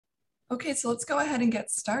Okay, so let's go ahead and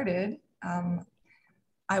get started.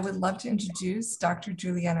 I would love to introduce Dr.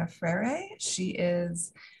 Juliana Freire. She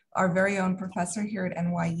is our very own professor here at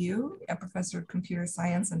NYU, a professor of computer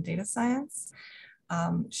science and data science.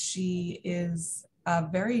 She is a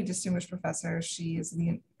very distinguished professor. She is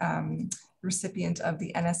the recipient of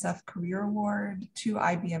the NSF Career Award, 2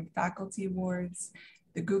 IBM Faculty Awards,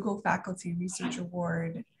 the Google Faculty Research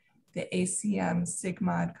Award, the ACM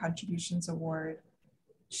SIGMOD Contributions Award.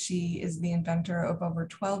 She is the inventor of over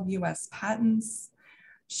 12 US patents.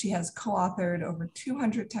 She has co-authored over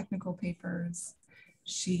 200 technical papers.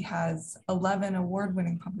 She has 11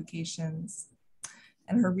 award-winning publications,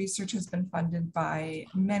 and her research has been funded by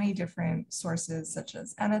many different sources such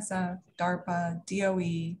as NSF, DARPA,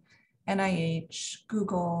 DOE, NIH,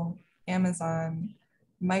 Google, Amazon,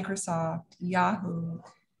 Microsoft, Yahoo,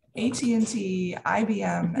 AT&T,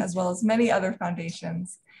 IBM, as well as many other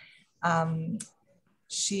foundations.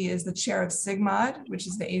 She is the chair of SIGMOD, which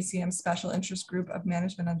is the ACM Special Interest Group of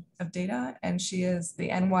Management of Data, and she is the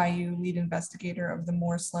NYU lead investigator of the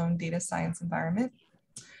Moore Sloan Data Science Environment.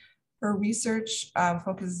 Her research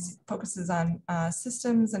focuses on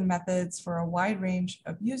systems and methods for a wide range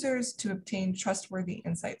of users to obtain trustworthy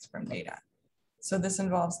insights from data. So this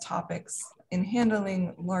involves topics in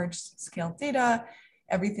handling large-scale data,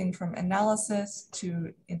 everything from analysis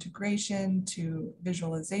to integration to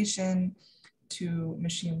visualization, to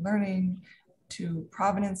machine learning, to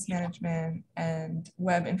provenance management, and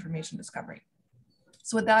web information discovery.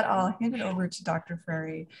 So with that, I'll hand it over to Dr.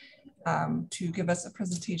 Freire to give us a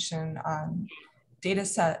presentation on data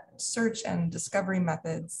set search and discovery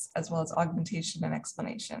methods, as well as augmentation and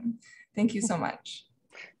explanation. Thank you so much.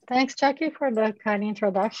 Thanks, Jackie, for the kind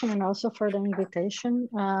introduction and also for the invitation.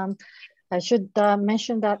 I should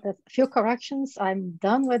mention that a few corrections. I'm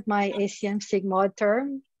done with my ACM SIGMOD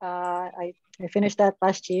term. I finished that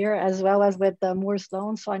last year, as well as with the Moore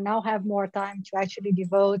Sloan. So I now have more time to actually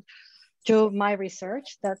devote to my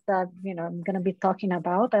research that I'm going to be talking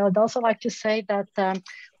about. I would also like to say that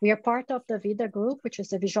we are part of the VIDA group, which is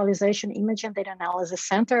the Visualization, Image, and Data Analysis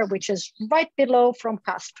Center, which is right below from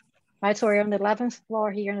CASP. Right, so we're on the 11th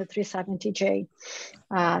floor here in the 370J,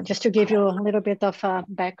 just to give you a little bit of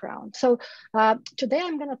background. So today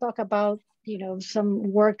I'm going to talk about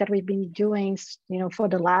some work that we've been doing for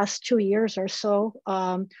the last 2 years or so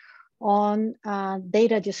on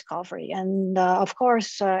data discovery. And of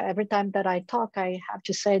course, every time that I talk, I have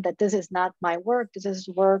to say that this is not my work. This is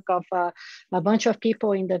work of a bunch of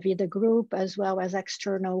people in the VIDA group, as well as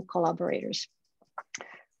external collaborators.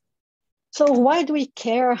 So why do we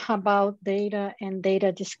care about data and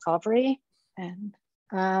data discovery? And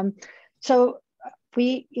so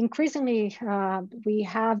we increasingly, we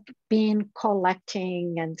have been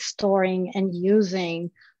collecting and storing and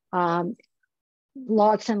using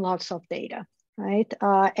lots and lots of data, right?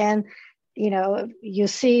 And you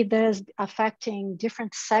see this affecting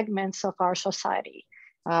different segments of our society.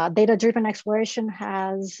 Data-driven exploration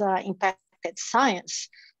has impacted science.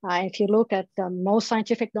 If you look at most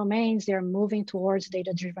scientific domains, they're moving towards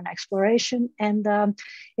data-driven exploration. And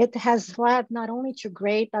it has led not only to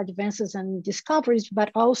great advances and discoveries, but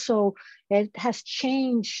also it has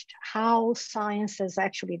changed how science is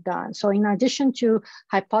actually done. So in addition to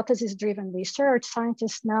hypothesis-driven research,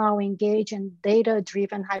 scientists now engage in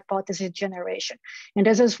data-driven hypothesis generation. And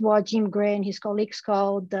this is what Jim Gray and his colleagues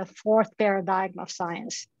call the fourth paradigm of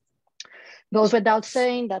science. Goes without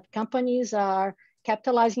saying that companies are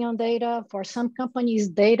capitalizing on data. For some companies,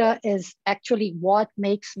 data is actually what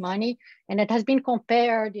makes money. And it has been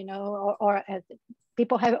compared, or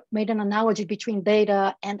people have made an analogy between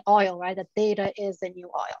data and oil, right? That data is the new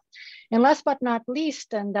oil. And last but not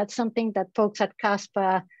least, and that's something that folks at CASP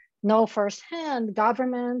know firsthand,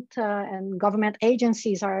 government and government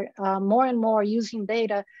agencies are more and more using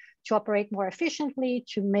data to operate more efficiently,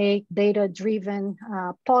 to make data-driven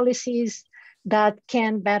policies that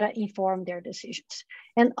can better inform their decisions.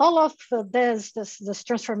 And all of this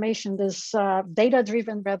transformation, this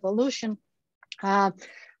data-driven revolution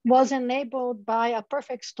was enabled by a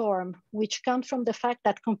perfect storm, which comes from the fact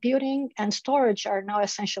that computing and storage are now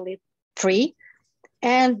essentially free,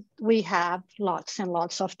 and we have lots and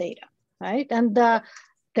lots of data, right? And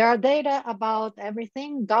there are data about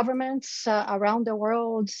everything. Governments around the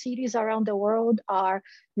world, cities around the world are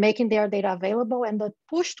making their data available, and the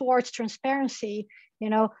push towards transparency,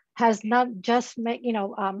 has not just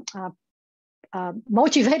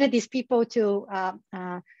motivated these people to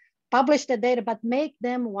publish the data, but make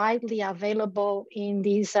them widely available in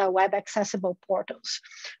these web accessible portals,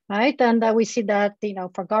 right? And we see that,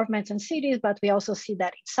 for governments and cities, but we also see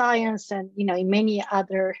that in science and, in many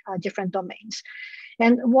other different domains.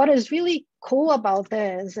 And what is really cool about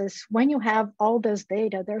this is when you have all this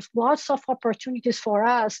data, there's lots of opportunities for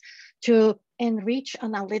us to enrich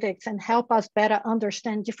analytics and help us better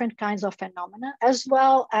understand different kinds of phenomena, as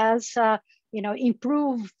well as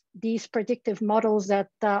improve these predictive models that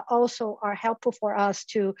also are helpful for us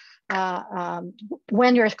to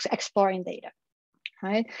when you're exploring data.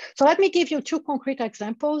 Right? So let me give you two concrete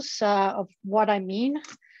examples of what I mean.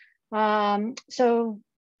 So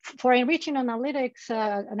for enriching analytics,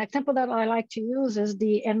 an example that I like to use is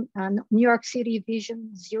the New York City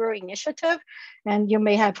Vision Zero initiative. And you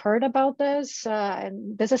may have heard about this.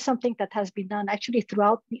 And this is something that has been done actually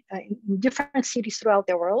throughout in different cities throughout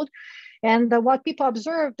the world. And what people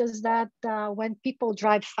observed is that when people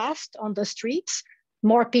drive fast on the streets,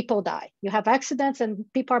 more people die. You have accidents and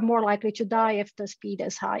people are more likely to die if the speed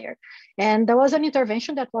is higher. And there was an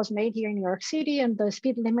intervention that was made here in New York City, and the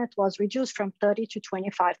speed limit was reduced from 30 to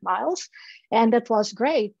 25 miles. And that was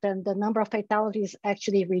great. And the number of fatalities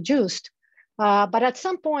actually reduced. But at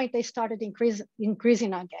some point, they started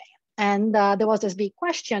increasing again. And there was this big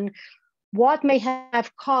question, what may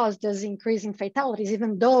have caused this increase in fatalities,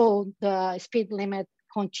 even though the speed limit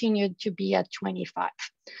continued to be at 25,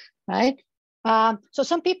 right? So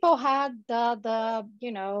some people had the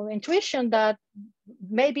intuition that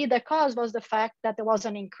maybe the cause was the fact that there was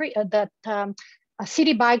an increase that the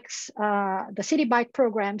city bike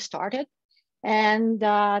program started, and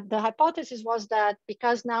the hypothesis was that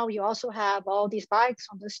because now you also have all these bikes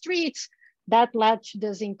on the streets, that led to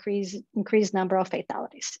this increased number of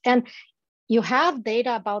fatalities. And you have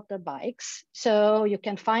data about the bikes, so you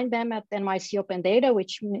can find them at NYC Open Data,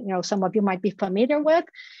 which some of you might be familiar with.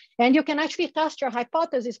 And you can actually test your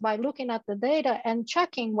hypothesis by looking at the data and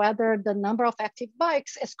checking whether the number of active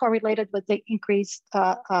bikes is correlated with the increased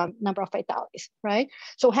number of fatalities, right?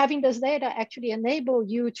 So having this data actually enable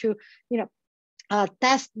you to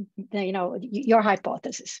test your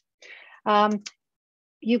hypothesis.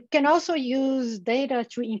 You can also use data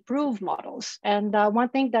to improve models. And one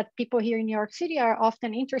thing that people here in New York City are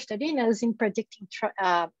often interested in is in predicting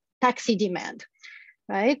taxi demand,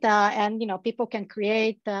 right? And people can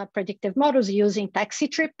create predictive models using taxi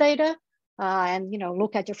trip data and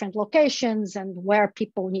look at different locations and where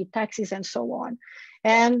people need taxis and so on.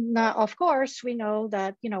 And of course, we know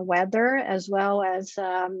that weather as well as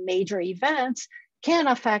major events can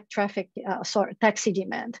affect taxi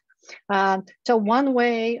demand. So one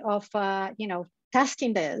way of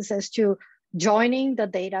testing this is to joining the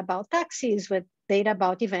data about taxis with data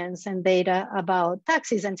about events and data about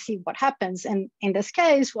taxis and see what happens. And in this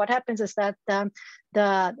case, what happens is that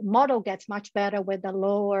the model gets much better with a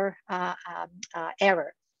lower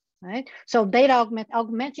error. Right? So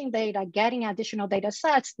augmenting data, getting additional data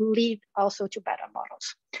sets lead also to better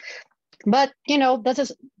models. But this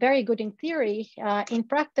is very good in theory. In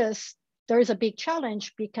practice, there is a big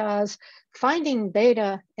challenge because finding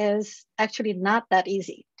data is actually not that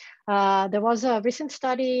easy. There was a recent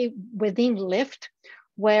study within Lyft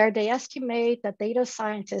where they estimate that data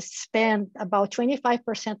scientists spend about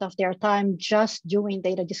 25% of their time just doing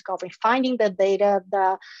data discovery, finding the data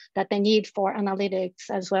that they need for analytics,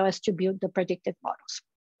 as well as to build the predictive models.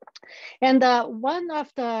 And one of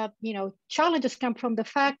the challenges come from the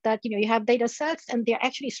fact that you have data sets and they're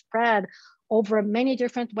actually spread over many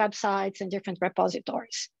different websites and different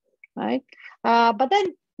repositories, right? But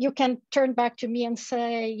then you can turn back to me and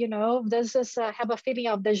say, this is have a feeling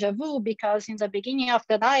of deja vu, because in the beginning of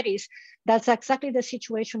the 90s, that's exactly the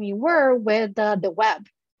situation we were with the web.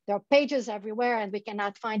 There are pages everywhere and we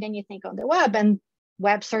cannot find anything on the web, and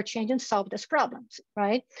web search engines solve these problems,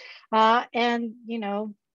 right? And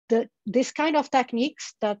this kind of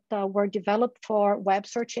techniques that were developed for web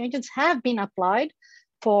search engines have been applied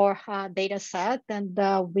for data set, and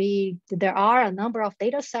there are a number of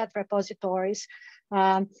data set repositories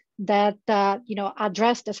that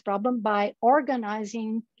address this problem by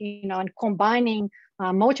organizing and combining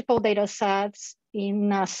multiple data sets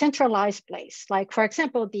in a centralized place. Like, for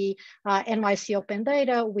example, the NYC Open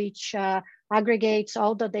Data, which aggregates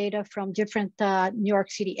all the data from different New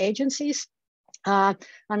York City agencies.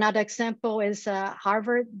 Another example is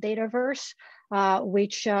Harvard Dataverse,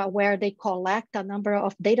 where they collect a number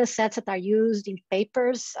of data sets that are used in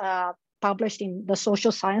papers published in the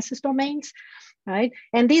social sciences domains, right?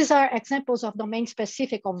 And these are examples of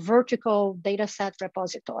domain-specific or vertical data set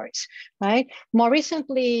repositories, right? More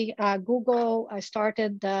recently, Google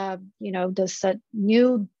started, this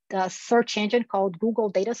new search engine called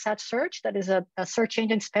Google Dataset Search. That is a search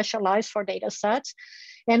engine specialized for data sets.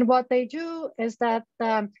 And what they do is that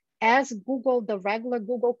as the regular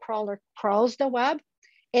Google crawler crawls the web,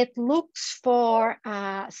 it looks for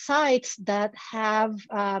sites that have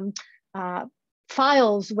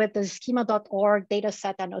files with the schema.org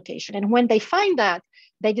dataset annotation. And when they find that,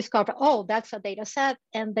 they discover, oh, that's a dataset,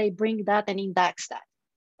 and they bring that and index that.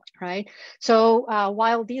 Right. So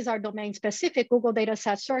while these are domain specific, Google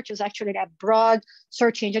Dataset Search is actually a broad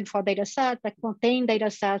search engine for datasets that contain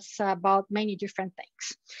datasets about many different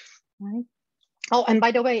things. Right. Oh, and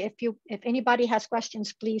by the way, if anybody has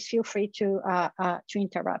questions, please feel free to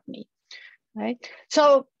interrupt me. Right.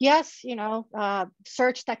 So yes,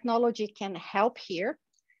 search technology can help here.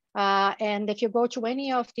 And if you go to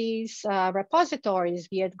any of these repositories,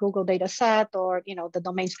 be it Google Dataset or the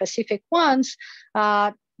domain specific ones,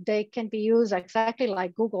 they can be used exactly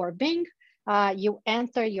like Google or Bing. You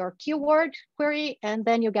enter your keyword query, and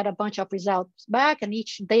then you get a bunch of results back, and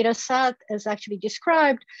each data set is actually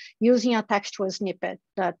described using a textual snippet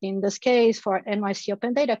that in this case for NYC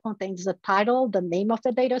Open Data contains the title, the name of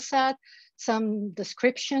the data set, some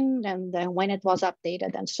description, and then when it was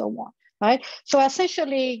updated and so on. Right. So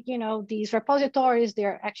essentially, these repositories,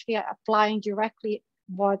 they're actually applying directly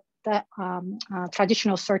what the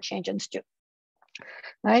traditional search engines do.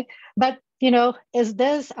 Right. But, is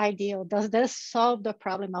this ideal? Does this solve the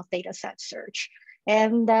problem of dataset search?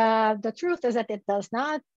 And the truth is that it does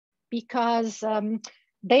not, because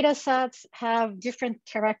datasets have different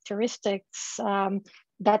characteristics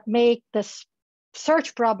that make this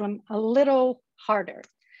search problem a little harder.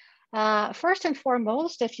 First and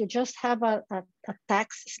foremost, if you just have a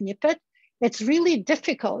text snippet, it's really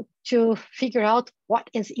difficult to figure out what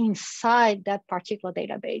is inside that particular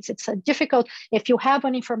database. It's difficult if you have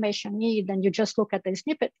an information need and you just look at the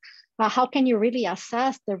snippet. How can you really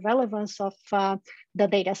assess the relevance of the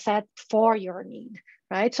data set for your need,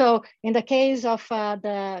 right? So in the case of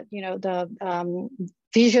the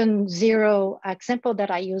Vision Zero example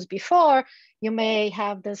that I used before, you may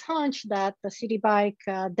have this hunch that the city bike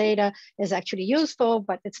data is actually useful,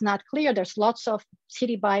 but it's not clear. There's lots of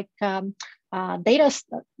city bike data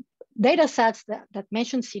sets that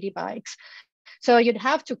mention city bikes. So you'd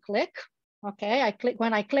have to click. Okay,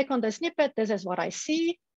 when I click on the snippet, this is what I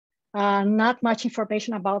see. Not much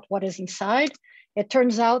information about what is inside. It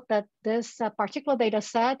turns out that this particular data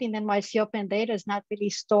set in NYC Open Data is not really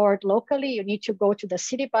stored locally. You need to go to the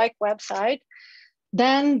city bike website.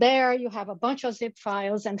 Then there you have a bunch of zip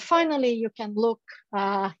files, and finally you can look,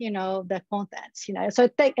 the contents. So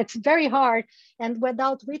it's very hard, and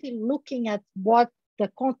without really looking at what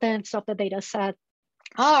the contents of the data set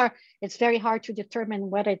are, it's very hard to determine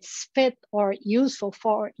whether it's fit or useful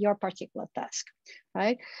for your particular task,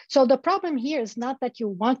 right? So the problem here is not that you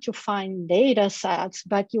want to find data sets,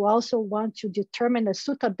 but you also want to determine the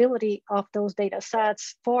suitability of those data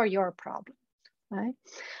sets for your problem.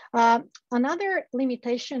 Right. Another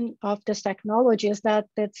limitation of this technology is that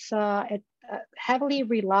it heavily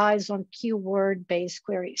relies on keyword-based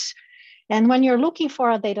queries. And when you're looking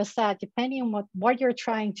for a data set, depending on what you're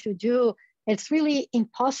trying to do, it's really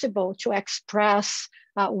impossible to express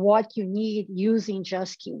what you need using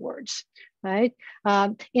just keywords, right?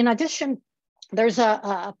 In addition, there's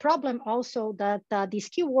a problem also that these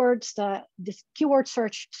keywords, this keyword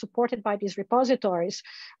search supported by these repositories,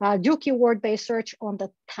 do keyword-based search on the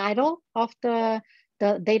title of the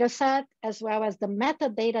data set, as well as the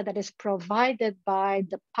metadata that is provided by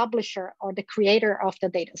the publisher or the creator of the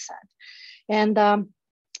data set. And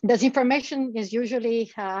this information is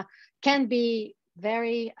usually, can be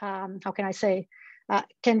very, can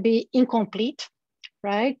be incomplete.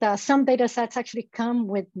 Right? Some data sets actually come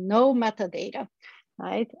with no metadata,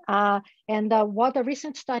 right? And what a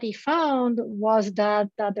recent study found was that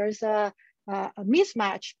there's a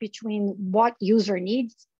mismatch between what user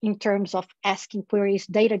needs in terms of asking queries,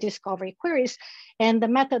 data discovery queries, and the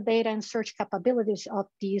metadata and search capabilities of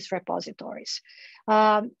these repositories.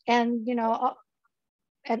 And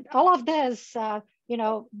all of this,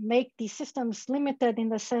 make these systems limited in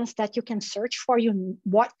the sense that you can search for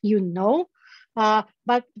what you know,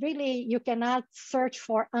 but really you cannot search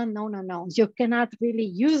for unknown unknowns. You cannot really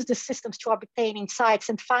use the systems to obtain insights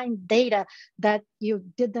and find data that you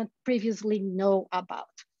didn't previously know about,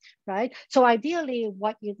 right? So ideally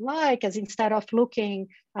what you'd like is, instead of looking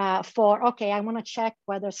for, okay, I want to check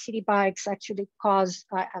whether city bikes actually cause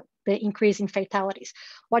the increase in fatalities.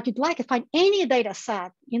 What you'd like is find any data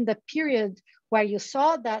set in the period where you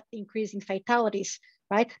saw that increase in fatalities,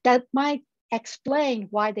 right? That might explain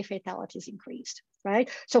why the fatalities increased, right?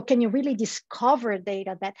 So can you really discover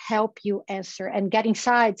data that help you answer and get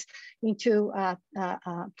insights into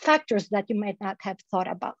factors that you might not have thought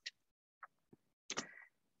about?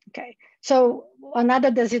 Okay, so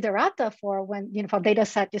another desiderata for for data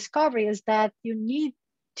set discovery is that you need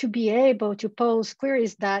to be able to pose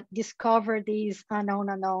queries that discover these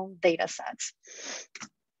unknown data sets.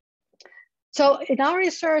 So in our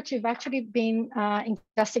research, we've actually been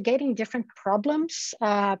investigating different problems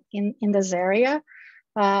in this area.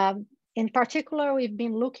 In particular, we've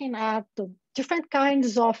been looking at the different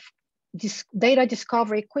kinds of data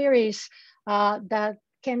discovery queries that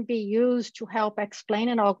can be used to help explain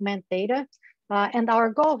and augment data. And our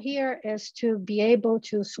goal here is to be able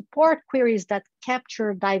to support queries that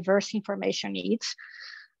capture diverse information needs.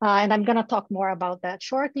 And I'm going to talk more about that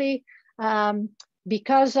shortly.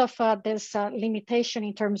 Because of this limitation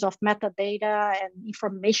in terms of metadata and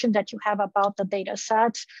information that you have about the data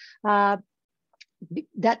sets,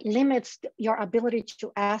 that limits your ability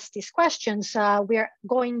to ask these questions. We're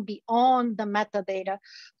going beyond the metadata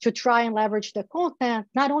to try and leverage the content,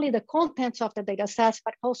 not only the contents of the data sets,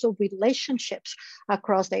 but also relationships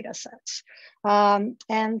across data sets.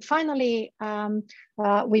 And finally,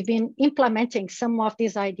 we've been implementing some of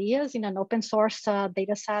these ideas in an open source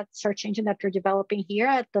data set search engine that we're developing here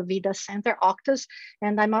at the VIDA Center, Auctus.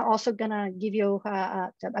 And I'm also gonna give you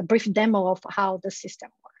a brief demo of how the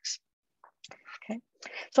system works. Okay,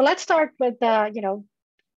 so let's start with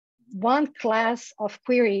one class of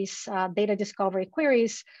queries, data discovery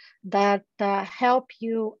queries that help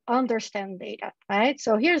you understand data, right?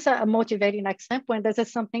 So here's a motivating example, and this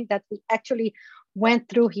is something that we actually went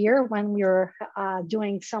through here when we were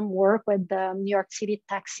doing some work with the New York City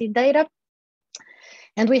taxi data.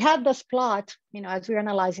 And we had this plot, as we were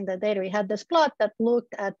analyzing the data, we had this plot that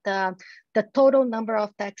looked at the total number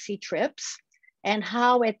of taxi trips and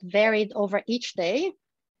how it varied over each day.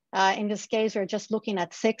 In this case, we're just looking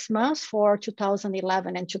at 6 months for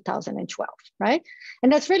 2011 and 2012, right?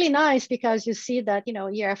 And that's really nice because you see that,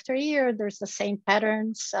 year after year, there's the same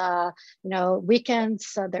patterns.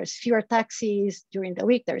 Weekends, there's fewer taxis. During the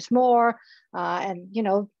week, there's more. And,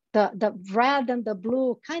 the red and the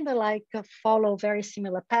blue kind of like follow very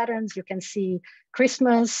similar patterns. You can see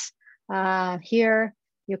Christmas here.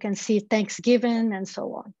 You can see Thanksgiving and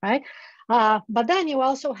so on, right? But then you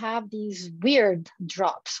also have these weird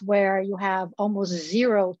drops where you have almost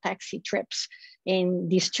 0 taxi trips in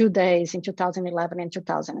these 2 days in 2011 and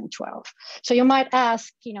 2012. So you might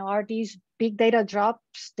ask, are these big data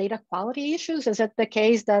drops data quality issues? Is it the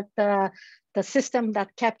case that the system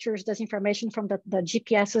that captures this information from the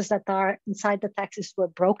GPSs that are inside the taxis were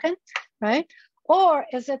broken, right? Or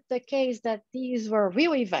is it the case that these were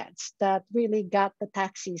real events that really got the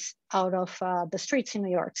taxis out of the streets in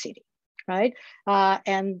New York City? Right?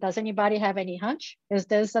 And does anybody have any hunch? Is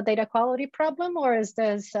this a data quality problem, or is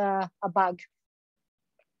this a bug?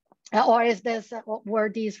 Or is this, were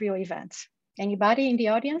these real events? Anybody in the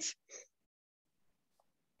audience?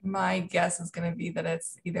 My guess is going to be that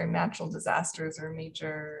it's either natural disasters or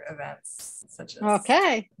major events, such as.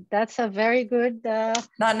 Okay, that's a very good.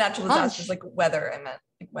 Not natural disasters, like weather. I meant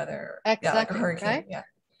like weather. Exactly, yeah, like a hurricane. Right? Yeah.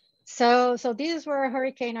 So these were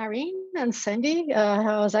Hurricane Irene and Sandy.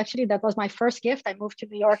 That was my first gift. I moved to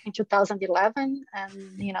New York in 2011,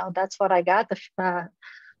 and that's what I got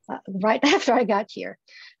right after I got here,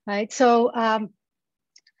 right? So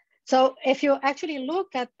if you actually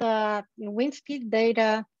look at the wind speed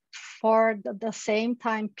data for the same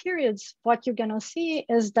time periods, what you're gonna see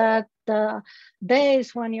is that the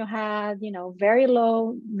days when you had, very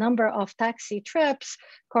low number of taxi trips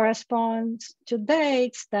corresponds to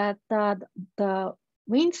dates that the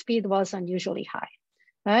wind speed was unusually high,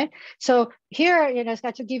 right? So here, it's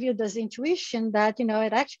got to give you this intuition that,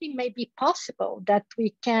 it actually may be possible that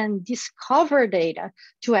we can discover data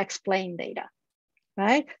to explain data.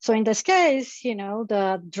 Right? So in this case,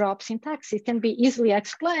 the drops in taxis can be easily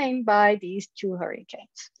explained by these 2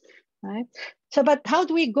 hurricanes, right? So, but how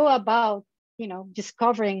do we go about,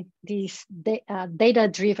 discovering these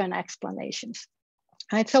data-driven explanations,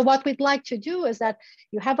 right? So what we'd like to do is that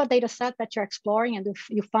you have a data set that you're exploring, and if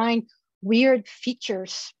you find weird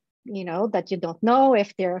features, that you don't know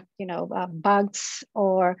if they're, bugs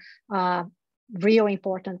or real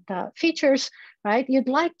important features, right? You'd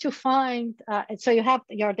like to find, so you have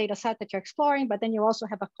your data set that you're exploring, but then you also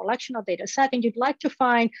have a collection of data set, and you'd like to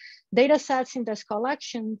find data sets in this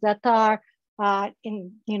collection that are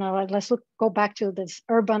let's go back to this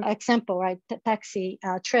urban example, right? Taxi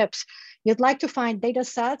trips. You'd like to find data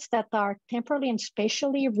sets that are temporally and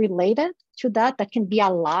spatially related to that can be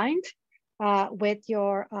aligned with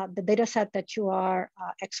your the data set that you are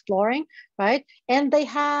exploring, right? And they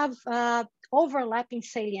have overlapping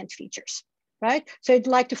salient features, right? So you'd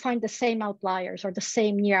like to find the same outliers or the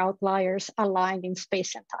same near outliers aligned in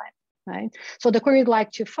space and time, right? So the query you'd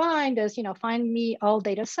like to find is, find me all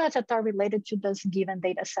data sets that are related to this given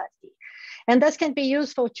data set. And this can be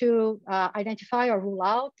useful to identify or rule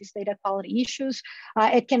out these data quality issues.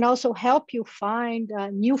 It can also help you find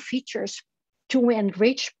new features to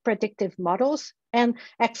enrich predictive models and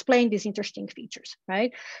explain these interesting features,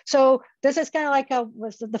 right? So this is kind of like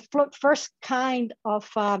was the first kind of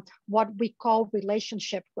what we call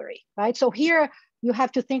relationship query, right? So here you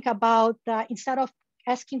have to think about instead of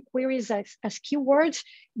asking queries as keywords,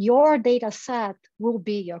 your data set will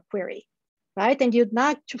be your query, right? And you'd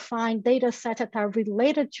like to find data sets that are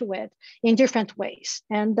related to it in different ways.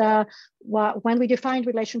 And when we define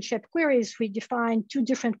relationship queries, we define two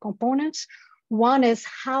different components. One is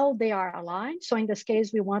how they are aligned. So in this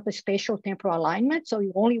case, we want the spatial temporal alignment. So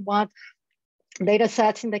you only want data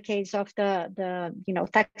sets in the case of the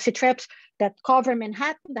taxi trips that cover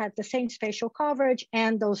Manhattan, that have the same spatial coverage,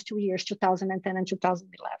 and those 2 years, 2010 and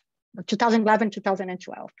 2011,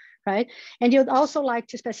 2012, right? And you'd also like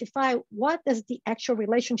to specify what is the actual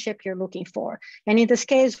relationship you're looking for. And in this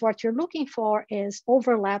case, what you're looking for is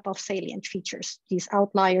overlap of salient features, these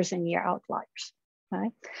outliers and near outliers,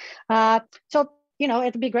 right? So,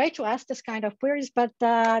 it'd be great to ask this kind of queries, but,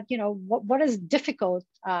 what is difficult?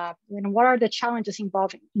 What are the challenges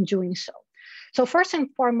involved in doing so? So first and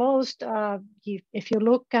foremost, if you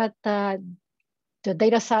look at the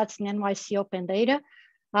data sets in NYC Open Data,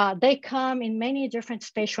 they come in many different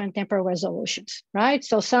spatial and temporal resolutions, right?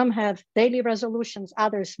 So some have daily resolutions,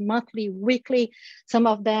 others monthly, weekly. Some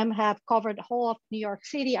of them have covered the whole of New York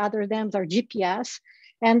City, other them are GPS.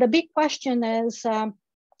 And the big question is,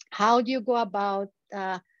 how do you go about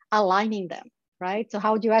aligning them, right? So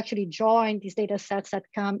how do you actually join these data sets that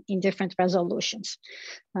come in different resolutions,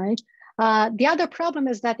 right? The other problem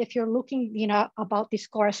is that if you're looking, about these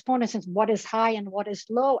correspondences, what is high and what is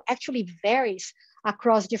low actually varies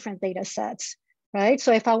across different data sets, right?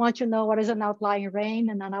 So if I want to know what is an outlying rain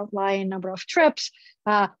and an outlying number of trips,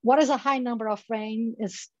 what is a high number of rain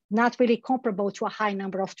is not really comparable to a high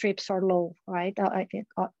number of trips or low, right?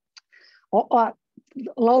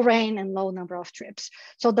 Low rain and low number of trips.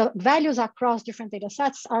 So the values across different data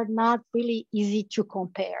sets are not really easy to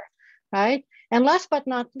compare, right? And last but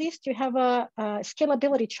not least, you have a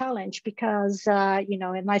scalability challenge because,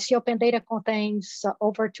 NYC Open Data contains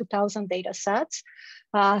over 2,000 data sets.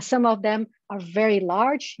 Some of them are very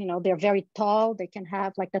large, they're very tall. They can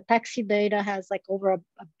have like the taxi data has like over a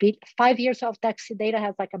big, 5 years of taxi data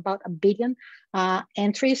has like about 1 billion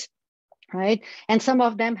entries. Right, and some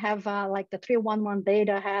of them have like the 311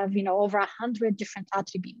 data have over 100 different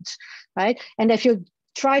attributes, right? And if you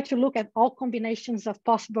try to look at all combinations of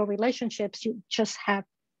possible relationships, you just have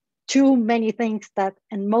too many things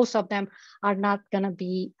and most of them are not going to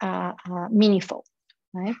be meaningful,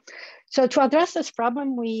 right? So to address this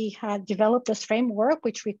problem, we had developed this framework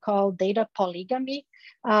which we call data polygamy,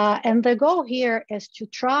 and the goal here is to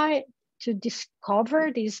try to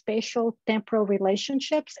discover these spatial temporal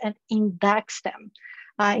relationships and index them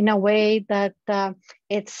in a way that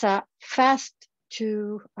it's fast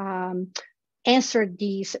to answer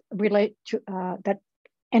these that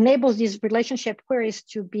enables these relationship queries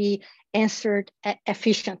to be answered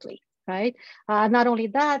efficiently, right? Not only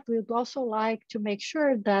that, we would also like to make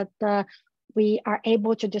sure that we are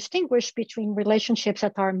able to distinguish between relationships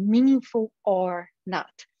that are meaningful or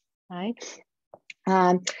not, right?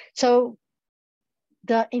 So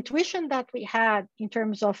the intuition that we had in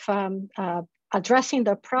terms of addressing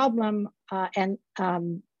the problem and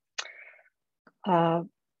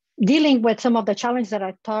dealing with some of the challenges that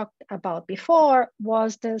I talked about before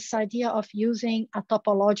was this idea of using a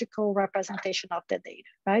topological representation of the data,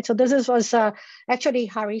 right? So this was actually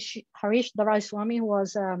Harish Daraiswamy, who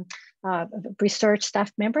was a research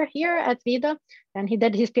staff member here at VIDA, and he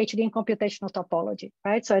did his PhD in computational topology,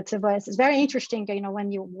 right? So it's very interesting,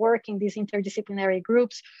 when you work in these interdisciplinary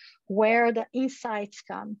groups where the insights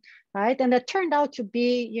come, right? And it turned out to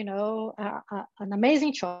be, an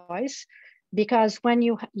amazing choice, because when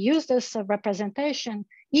you use this representation,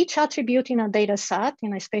 each attribute in a data set,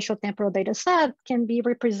 in a spatial temporal data set, can be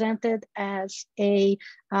represented as a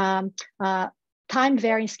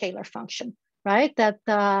time-varying scalar function, right?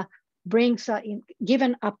 That brings,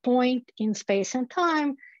 given a point in space and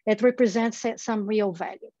time, it represents some real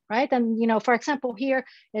value, right? And, for example, here,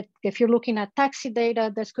 if you're looking at taxi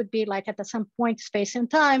data, this could be like at some point, space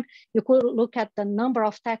and time, you could look at the number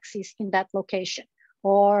of taxis in that location,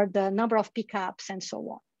 or the number of pickups and so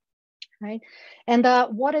on, right? And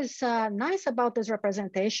what is nice about this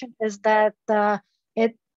representation is that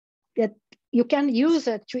you can use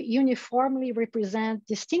it to uniformly represent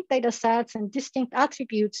distinct data sets and distinct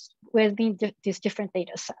attributes within these different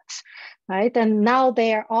data sets, right? And now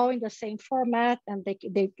they are all in the same format, and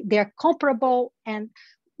they're comparable, and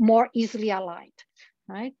more easily aligned,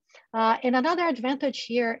 right? And another advantage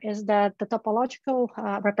here is that the topological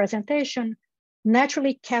representation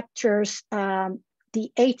naturally captures the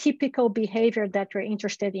atypical behavior that we're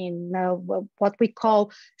interested in, what we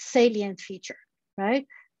call salient feature, right?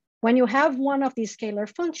 When you have one of these scalar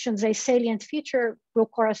functions, a salient feature will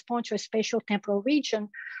correspond to a spatial temporal region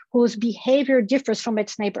whose behavior differs from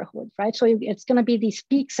its neighborhood, right? So it's going to be these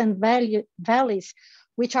peaks and valleys,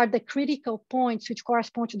 which are the critical points, which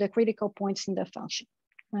correspond to the critical points in the function,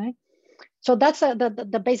 right? So that's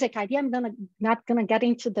the basic idea. I'm not gonna get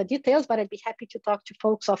into the details, but I'd be happy to talk to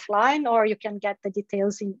folks offline, or you can get the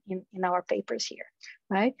details in our papers here,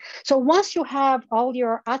 right? So once you have all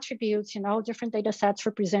your attributes, different data sets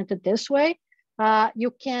represented this way,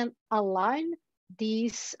 you can align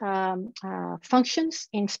these functions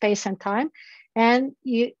in space and time. And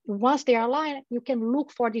once they are aligned, you can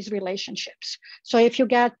look for these relationships. So if you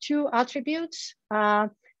get two attributes,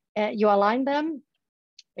 you align them.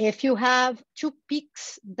 If you have two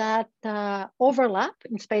peaks that overlap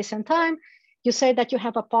in space and time, you say that you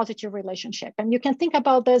have a positive relationship. And you can think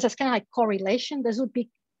about this as kind of like correlation. This would be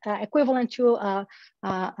equivalent to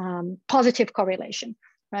positive correlation,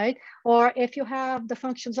 right? Or if you have the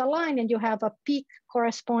functions aligned and you have a peak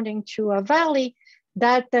corresponding to a valley,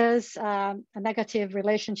 that is a negative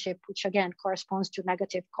relationship, which again corresponds to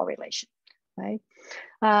negative correlation, right?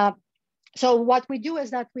 So what we do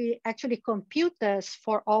is that we actually compute this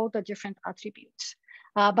for all the different attributes.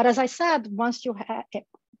 But as I said, once you have,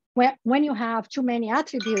 when you have too many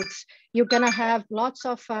attributes, you're gonna have lots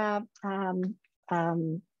of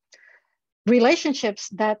relationships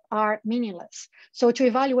that are meaningless. So to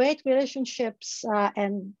evaluate relationships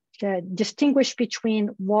and distinguish between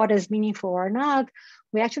what is meaningful or not,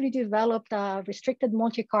 we actually developed a restricted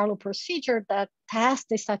Monte Carlo procedure that tests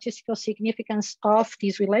the statistical significance of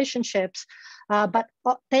these relationships, but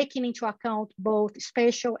taking into account both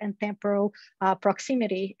spatial and temporal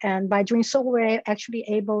proximity. And by doing so, we're actually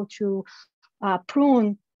able to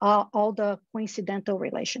prune all the coincidental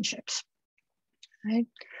relationships, right?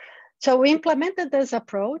 So we implemented this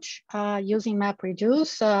approach using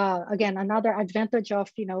MapReduce. Again, another advantage of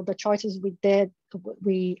the choices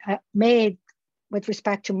we made with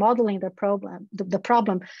respect to modeling the problem. The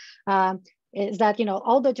problem is that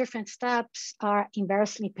all the different steps are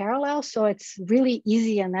inversely parallel, so it's really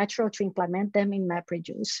easy and natural to implement them in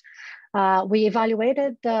MapReduce. We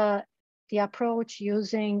evaluated the approach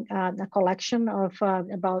using a collection of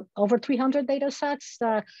about over 300 data sets,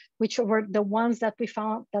 which were the ones that we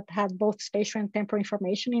found that had both spatial and temporal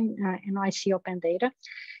information in NYC Open Data.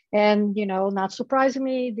 And not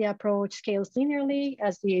surprisingly, the approach scales linearly.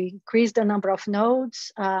 As you increase the number of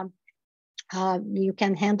nodes, you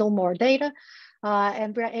can handle more data.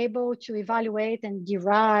 And we're able to evaluate and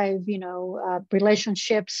derive,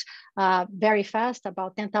 relationships very fast,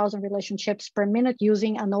 about 10,000 relationships per minute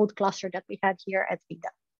using a node cluster that we had here at VIDA,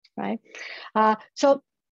 right? So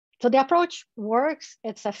the approach works,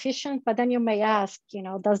 it's efficient, but then you may ask,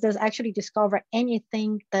 does this actually discover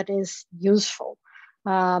anything that is useful?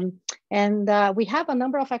 And we have a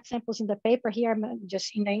number of examples in the paper here.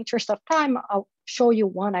 Just in the interest of time, I'll show you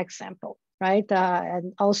one example, right?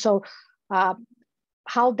 And also,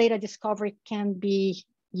 how data discovery can be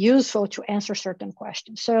useful to answer certain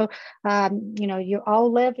questions. So, you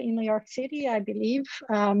all live in New York City, I believe,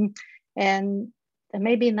 and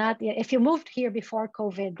maybe not, if you moved here before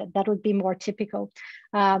COVID, that would be more typical.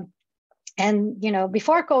 And,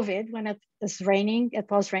 before COVID, when it was raining,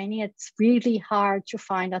 it's really hard to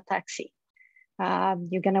find a taxi.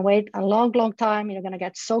 You're gonna wait a long, long time, you're gonna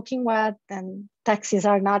get soaking wet, and taxis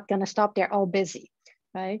are not gonna stop, they're all busy.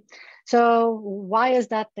 Right? So why is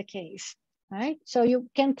that the case, right? So you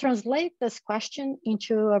can translate this question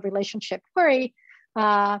into a relationship query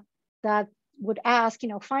that would ask,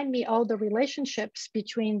 find me all the relationships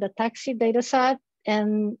between the taxi data set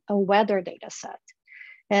and a weather data set.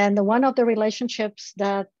 And one of the relationships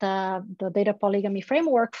that the data polygamy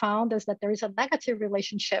framework found is that there is a negative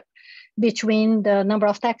relationship between the number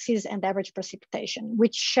of taxis and average precipitation,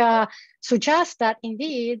 which suggests that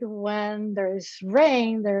indeed, when there's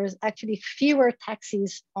rain, there's actually fewer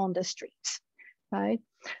taxis on the streets, right?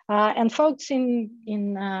 And folks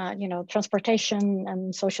in transportation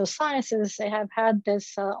and social sciences, they have had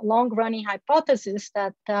this long-running hypothesis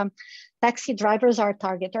that taxi drivers are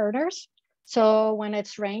target earners. So when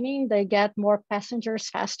it's raining, they get more passengers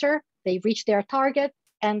faster, they reach their target,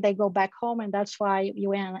 and they go back home, and that's why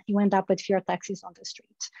you end up with fewer taxis on the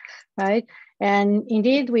streets, right? And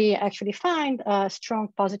indeed, we actually find a strong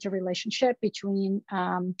positive relationship between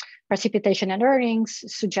precipitation and earnings,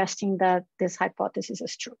 suggesting that this hypothesis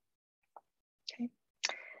is true. Okay.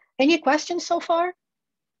 Any questions so far?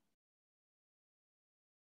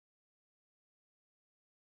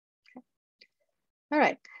 All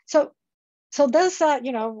right. So this,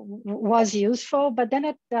 was useful, but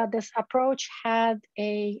then this approach had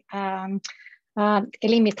a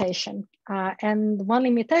limitation. And one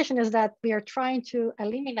limitation is that we are trying to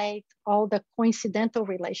eliminate all the coincidental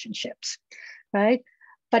relationships, right?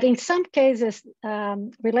 But in some cases,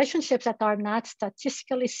 relationships that are not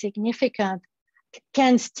statistically significant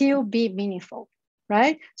can still be meaningful,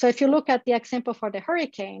 right? So if you look at the example for the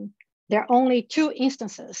hurricane, there are only 2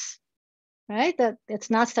 instances, right? That it's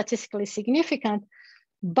not statistically significant,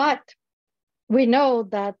 but we know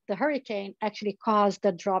that the hurricane actually caused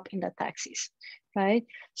the drop in the taxis, right?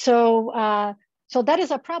 So, so that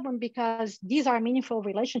is a problem because these are meaningful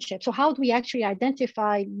relationships. So how do we actually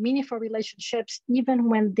identify meaningful relationships even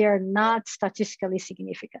when they're not statistically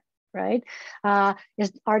significant, right? Are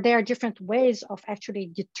there different ways of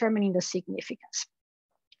actually determining the significance?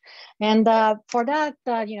 And for that,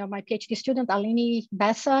 my PhD student, Aline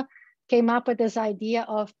Bessa, came up with this idea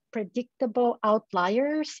of predictable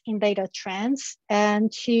outliers in data trends.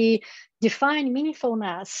 And she defined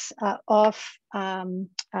meaningfulness of an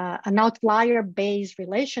outlier-based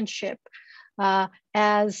relationship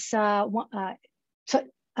as an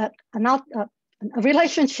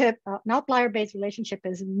outlier-based relationship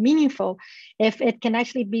is meaningful if it can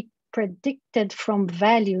actually be predicted from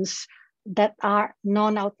values that are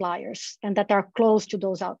non-outliers and that are close to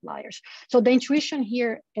those outliers. So the intuition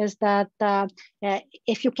here is that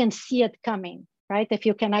if you can see it coming, right? If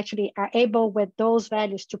you can actually are able with those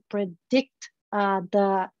values to predict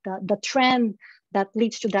the trend that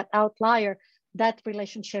leads to that outlier, that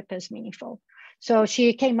relationship is meaningful. So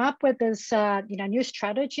she came up with this new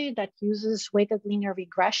strategy that uses weighted linear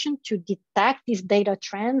regression to detect these data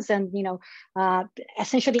trends and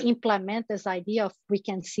essentially implement this idea of we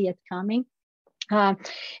can see it coming.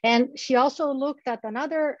 And she also looked at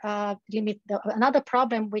another another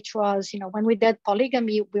problem, which was when we did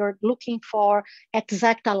polygamy, we were looking for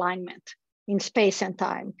exact alignment in space and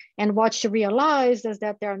time. And what she realized is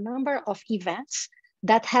that there are a number of events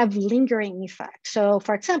that have lingering effects. So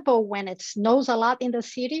for example, when it snows a lot in the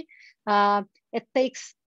city, it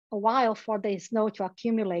takes a while for the snow to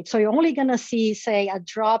accumulate. So you're only gonna see, say, a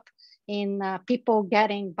drop in people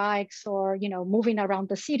getting bikes or moving around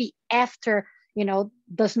the city after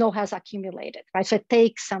the snow has accumulated, right? So it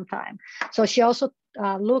takes some time. So she also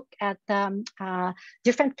looked at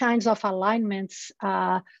different kinds of alignments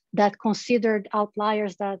that considered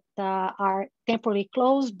outliers that are temporally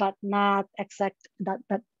close, but not exact,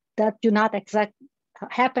 that do not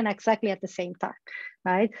happen exactly at the same time,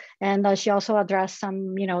 right? And she also addressed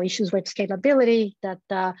some issues with scalability that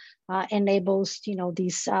enables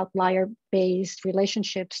these outlier-based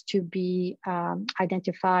relationships to be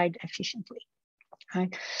identified efficiently.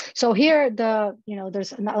 Right. So here,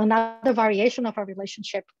 there's another variation of a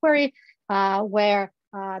relationship query where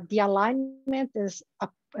the alignment is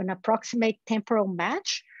an approximate temporal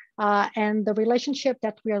match, and the relationship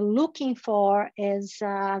that we are looking for is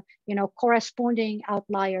corresponding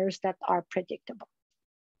outliers that are predictable.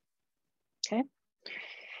 Okay.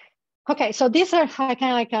 Okay, so these are kind of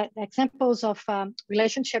like examples of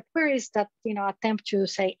relationship queries that attempt to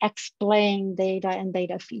say explain data and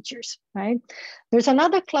data features, right? There's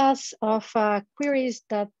another class of queries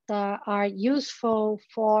that are useful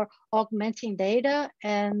for augmenting data,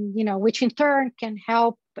 and which in turn can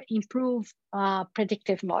help improve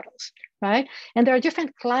predictive models, right? And there are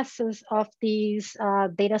different classes of these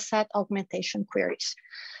dataset augmentation queries.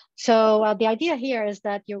 So the idea here is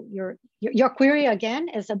that your query, again,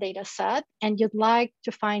 is a data set, and you'd like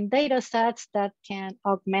to find data sets that can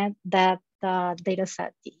augment that data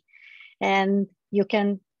set D. And you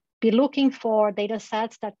can be looking for data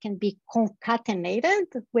sets that can be concatenated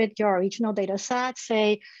with your original data set.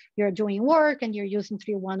 Say you're doing work and you're using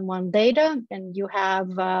 311 data, and you have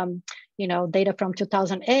data from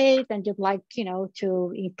 2008, and you'd like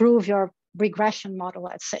to improve your regression model,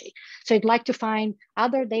 let's say. So you'd like to find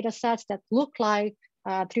other data sets that look like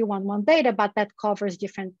 311 data, but that covers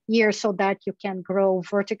different years so that you can grow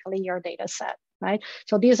vertically your data set, right?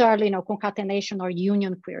 So these are concatenation or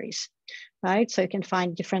union queries, right? So you can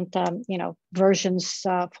find different versions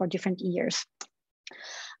for different years.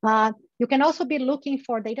 You can also be looking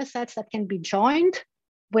for data sets that can be joined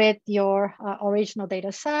with your original data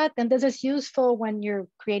set. And this is useful when you're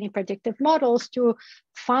creating predictive models to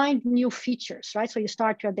find new features, right? So you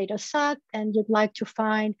start your data set and you'd like to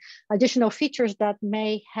find additional features that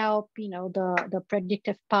may help, the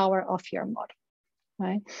predictive power of your model,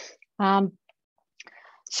 right?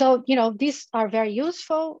 So, these are very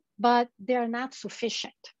useful, but they're not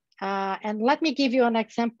sufficient. And let me give you an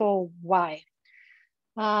example why.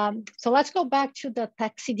 So let's go back to the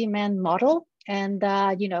taxi demand model. And,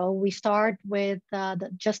 we start with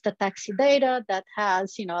just the taxi data that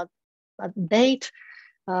has, a date,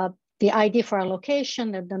 the ID for a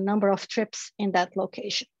location, and the number of trips in that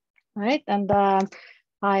location, right? And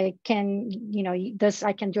I can,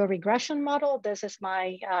 I can do a regression model. This is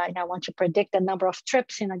my, and I want to predict the number of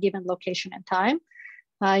trips in a given location and time.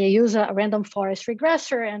 I use a random forest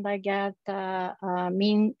regressor and I get a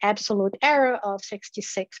mean absolute error of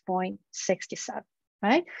 66.67,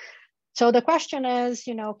 right? So the question is,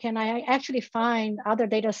 can I actually find other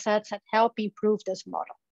data sets that help improve this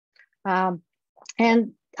model?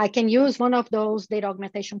 And I can use one of those data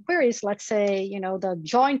augmentation queries, let's say, the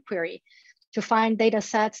join query, to find data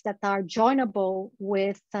sets that are joinable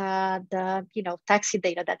with the taxi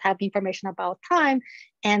data that have information about time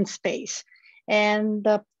and space. And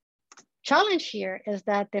the challenge here is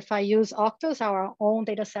that if I use Auctus, our own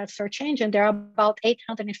data set search engine, there are about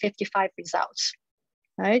 855 results,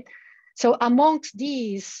 right? So amongst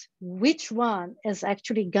these, which one is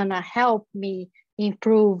actually gonna help me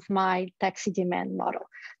improve my taxi demand model?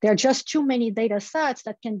 There are just too many data sets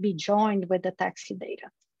that can be joined with the taxi data,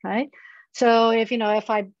 right? So if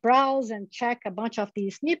I browse and check a bunch of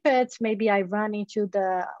these snippets, maybe I run into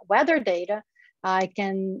the weather data, I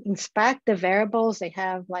can inspect the variables. They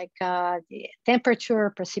have like the temperature,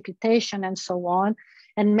 precipitation, and so on.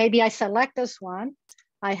 And maybe I select this one.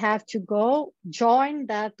 I have to go join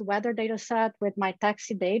that weather data set with my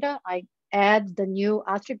taxi data. I add the new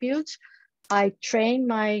attributes. I retrain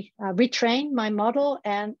my model,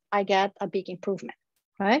 and I get a big improvement,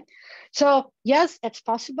 right? So yes, it's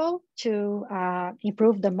possible to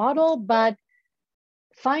improve the model, but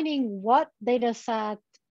finding what data set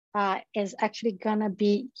is actually gonna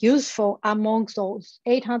be useful amongst those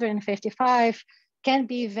 855 can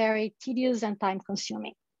be very tedious and time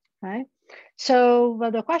consuming, right? So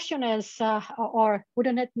the question is, or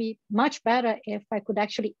wouldn't it be much better if I could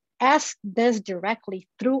actually ask this directly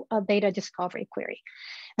through a data discovery query?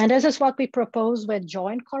 And this is what we propose with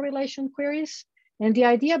joint correlation queries. And the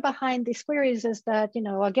idea behind these queries is that,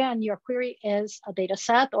 again, your query is a data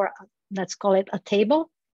set, or let's call it a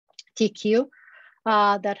table, TQ,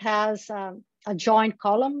 that has a joint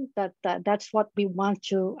column. That's what we want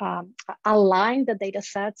to align the data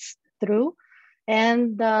sets through.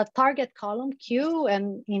 And the target column, Q,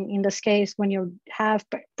 and in this case, when you have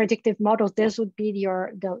predictive models, this would be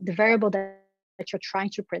the variable that you're trying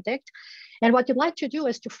to predict. And what you'd like to do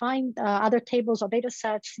is to find other tables or data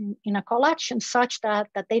sets in a collection such that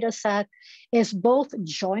the data set is both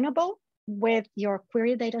joinable with your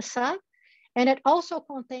query data set, and it also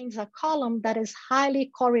contains a column that is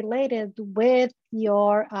highly correlated with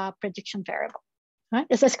your prediction variable. Right?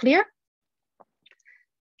 Is this clear?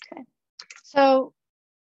 Okay. So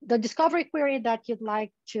the discovery query that you'd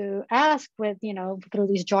like to ask with, through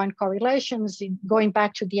these joint correlations, going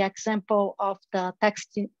back to the example of the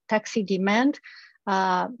taxi demand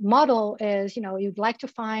model is, you'd like to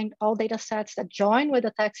find all data sets that join with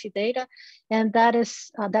the taxi data, and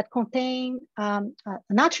that contain an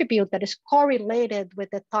attribute that is correlated with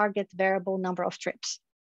the target variable number of trips,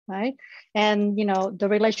 right? And, the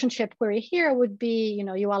relationship query here would be,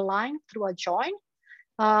 you align through a join.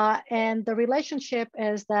 And the relationship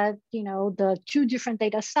is that, the two different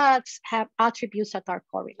data sets have attributes that are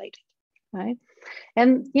correlated, right?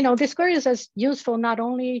 And, this query is useful not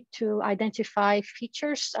only to identify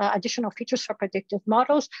features, additional features for predictive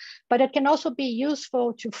models, but it can also be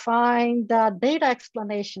useful to find data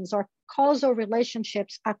explanations or causal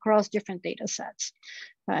relationships across different data sets,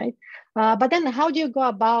 right? But then how do you go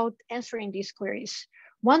about answering these queries?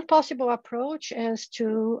 One possible approach is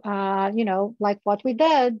to, like what we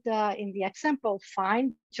did in the example,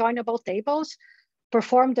 find joinable tables,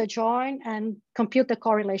 perform the join, and compute the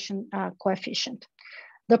correlation coefficient.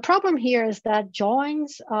 The problem here is that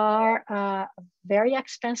joins are a very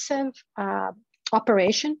expensive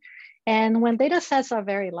operation. And when data sets are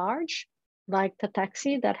very large, like the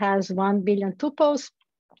taxi that has 1 billion tuples,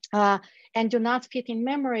 and do not fit in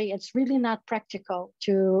memory, it's really not practical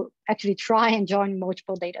to actually try and join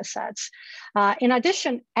multiple data sets. In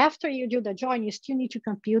addition, after you do the join, you still need to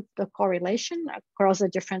compute the correlation across the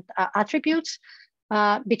different attributes,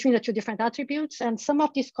 between the two different attributes. And some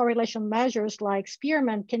of these correlation measures like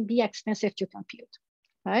Spearman can be expensive to compute,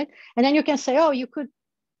 right? And then you can say, oh, you could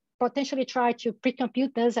potentially try to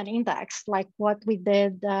pre-compute this an index, like what we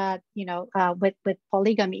did with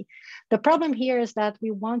polygamy. The problem here is that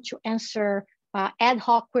we want to answer ad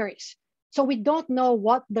hoc queries. So we don't know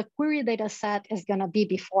what the query data set is gonna be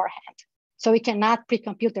beforehand. So we cannot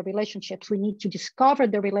pre-compute the relationships. We need to discover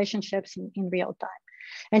the relationships in real time.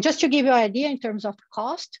 And just to give you an idea in terms of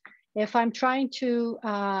cost, if I'm trying to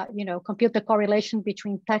compute the correlation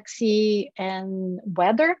between taxi and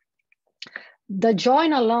weather, the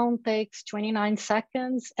join alone takes 29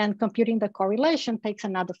 seconds and computing the correlation takes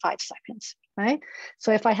another 5 seconds, right?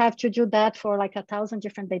 So if I have to do that for like 1,000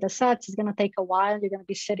 different data sets, it's gonna take a while. You're gonna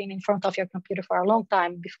be sitting in front of your computer for a long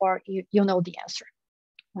time before you know the answer,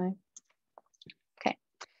 right? Okay,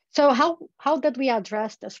 so how did we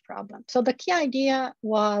address this problem? So the key idea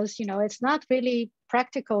was, it's not really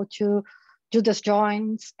practical to do these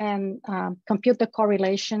joins and compute the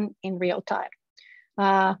correlation in real time.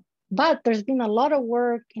 But there's been a lot of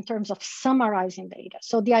work in terms of summarizing data.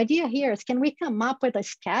 So the idea here is, can we come up with a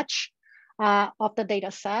sketch of the data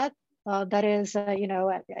set that is,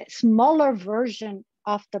 a smaller version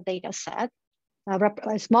of the data set,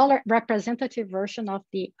 a smaller representative version of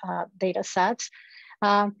the data sets,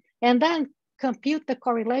 and then compute the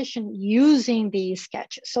correlation using these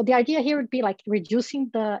sketches. So the idea here would be like reducing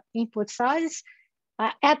the input size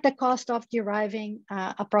at the cost of deriving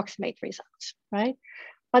approximate results, right?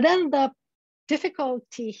 But then the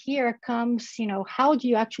difficulty here comes, how do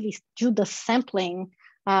you actually do the sampling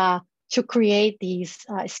to create these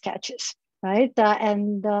sketches, right?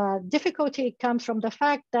 And the difficulty comes from the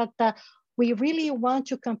fact that we really want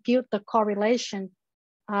to compute the correlation.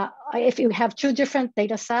 If you have two different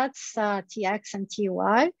data sets, TX and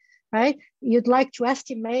TY, right? You'd like to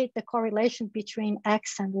estimate the correlation between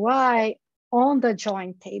X and Y on the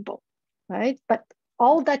join table, right? But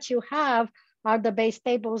all that you have are the base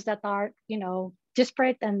tables that are,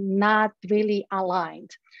 disparate and not really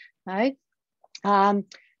aligned, right?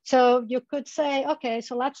 So you could say, okay,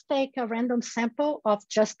 so let's take a random sample of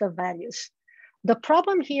just the values. The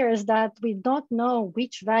problem here is that we don't know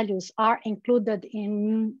which values are included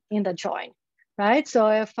in the join, right? So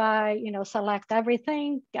if I, select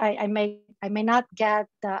everything, I may not get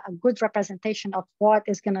a good representation of what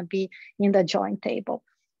is going to be in the join table.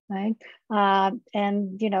 Right. And,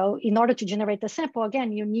 in order to generate the sample,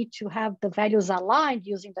 again, you need to have the values aligned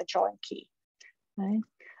using the join key. Right.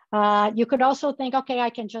 You could also think, okay, I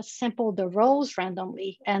can just sample the rows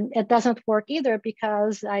randomly, and it doesn't work either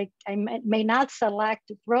because I may not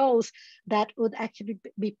select rows that would actually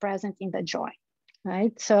be present in the join.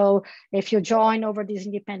 Right. So if you join over these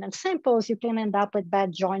independent samples, you can end up with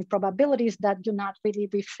bad join probabilities that do not really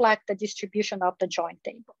reflect the distribution of the join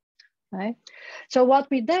table. Right. So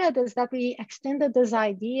what we did is that we extended this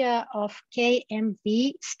idea of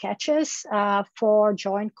KMV sketches for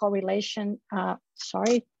join correlation.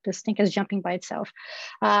 Sorry, this thing is jumping by itself.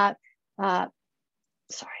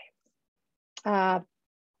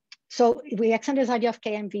 So we extended this idea of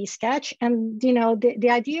KMV sketch, and the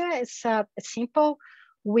idea is simple.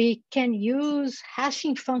 We can use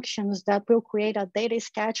hashing functions that will create a data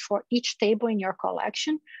sketch for each table in your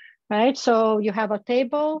collection. Right, so you have a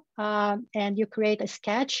table and you create a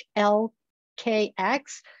sketch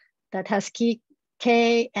LKX that has key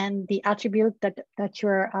K and the attribute that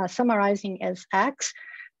you're summarizing as X,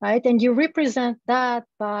 right? And you represent that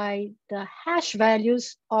by the hash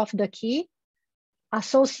values of the key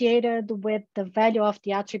associated with the value of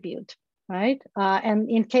the attribute, right? And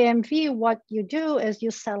in KMV, what you do is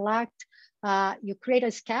you select, you create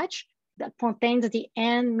a sketch that contains the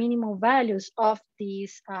n minimum values of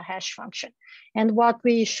these hash function. And what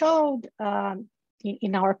we showed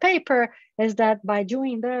in our paper is that by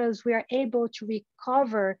doing this, we are able to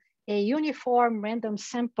recover a uniform random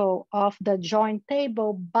sample of the join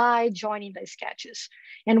table by joining the sketches.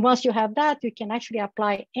 And once you have that, you can actually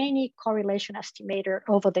apply any correlation estimator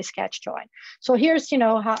over the sketch join. So here's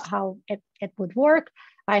how it would work.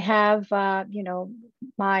 I have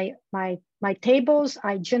my tables,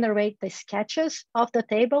 I generate the sketches of the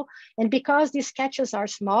table. And because these sketches are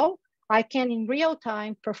small, I can in real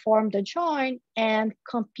time perform the join and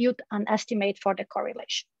compute an estimate for the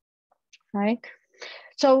correlation, right?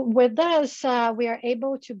 So with this, we are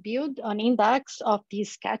able to build an index of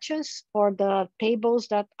these sketches for the tables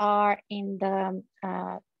that are in the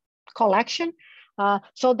collection,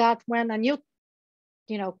 so that when a new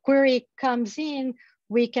query comes in,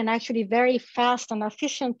 we can actually very fast and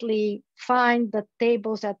efficiently find the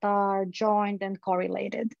tables that are joined and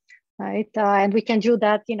correlated, right? And we can do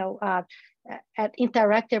that, at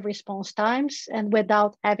interactive response times and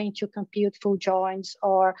without having to compute full joins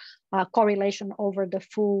or correlation over the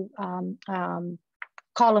full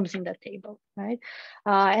columns in the table, right?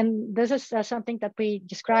 And this is something that we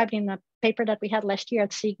described in a paper that we had last year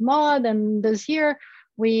at SIGMOD, and this year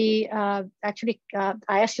we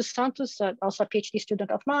Aécio Santos, also a PhD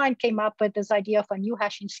student of mine, came up with this idea of a new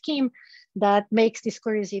hashing scheme that makes these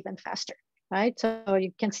queries even faster, right? So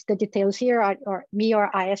you can see the details here, or me or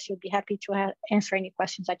Aécio would be happy to answer any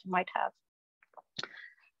questions that you might have.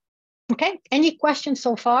 Okay, any questions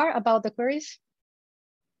so far about the queries?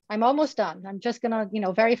 I'm almost done. I'm just gonna,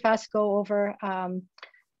 very fast go over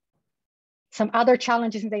some other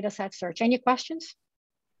challenges in dataset search. Any questions?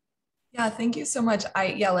 Yeah, thank you so much.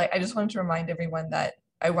 I just wanted to remind everyone that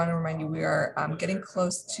we are getting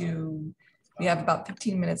close to, we have about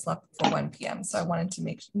 15 minutes left before 1 p.m. So I wanted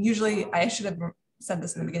to usually I should have said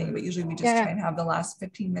this in the beginning, but usually we just try and have the last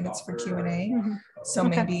 15 minutes for Q&A. So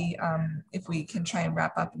maybe if we can try and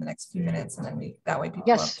wrap up in the next few minutes, and then that way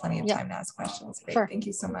people have plenty of time to ask questions. Great. Sure. Thank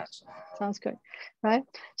you so much. Sounds good, right?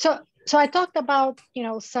 So I talked about,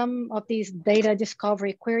 some of these data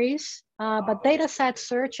discovery queries, but dataset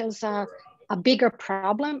search is a bigger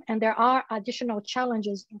problem, and there are additional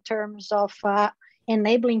challenges in terms of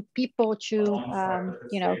enabling people to,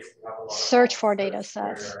 search for data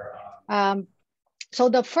sets. So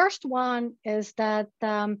the first one is that,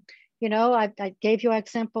 I gave you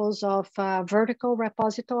examples of vertical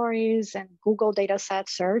repositories and Google dataset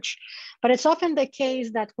search, but it's often the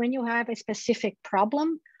case that when you have a specific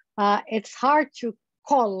problem, it's hard to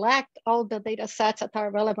collect all the data sets that are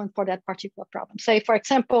relevant for that particular problem. Say, for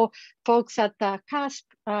example, folks at CASP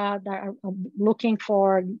that are looking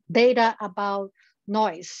for data about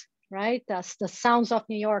noise, right? That's the Sounds of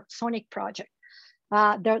New York Sonic project.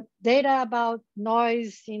 There are data about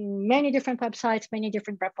noise in many different websites, many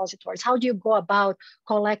different repositories. How do you go about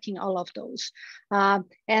collecting all of those? And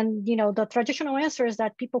the traditional answer is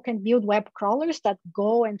that people can build web crawlers that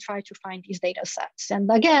go and try to find these data sets. And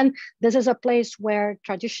again, this is a place where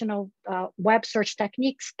traditional web search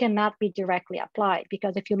techniques cannot be directly applied,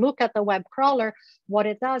 because if you look at the web crawler, what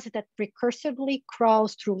it does is that recursively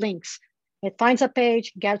crawls through links. It finds a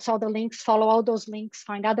page, gets all the links, follow all those links,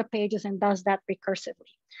 find other pages, and does that recursively.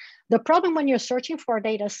 The problem when you're searching for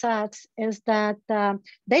data sets is that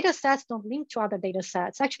data sets don't link to other data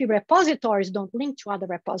sets. Actually, repositories don't link to other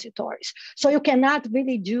repositories. So you cannot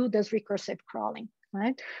really do this recursive crawling,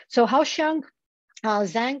 right? So Haoxiang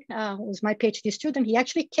Zhang, who was my PhD student, he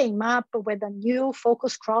actually came up with a new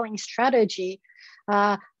focus crawling strategy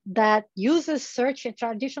that uses search and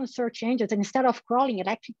traditional search engines, and instead of crawling, it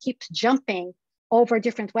actually keeps jumping over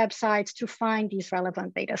different websites to find these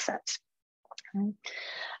relevant data sets.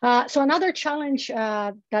 So another challenge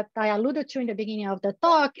that I alluded to in the beginning of the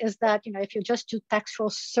talk is that if you just do textual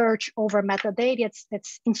search over metadata,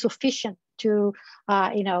 it's insufficient to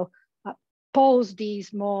pose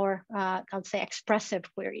these more, I would say, expressive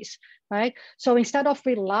queries, right? So instead of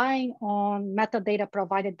relying on metadata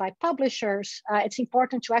provided by publishers, it's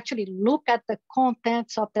important to actually look at the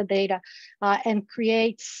contents of the data and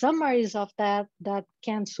create summaries of that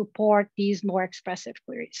can support these more expressive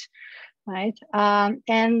queries, right?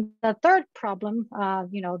 And the third problem,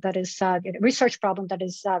 that is a research problem that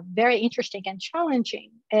is very interesting and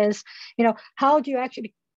challenging is, how do you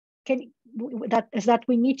actually that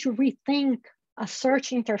we need to rethink a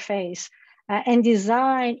search interface and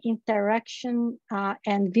design interactions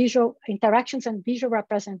and visual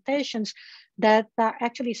representations that are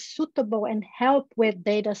actually suitable and help with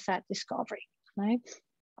data set discovery, right?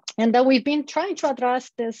 And then we've been trying to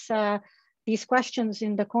address these questions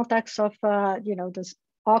in the context of this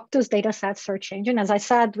Auctus dataset search engine. As I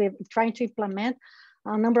said, we're trying to implement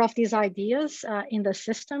a number of these ideas in the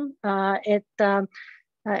system.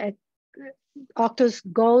 Auctus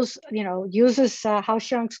uses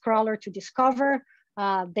Haoxiang's crawler to discover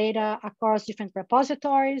data across different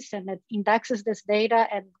repositories, and it indexes this data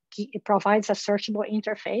and it provides a searchable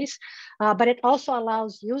interface. But it also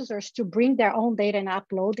allows users to bring their own data and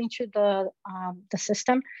upload into the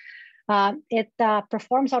system. It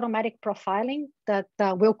performs automatic profiling that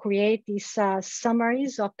will create these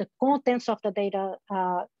summaries of the contents of the data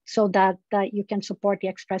so that you can support the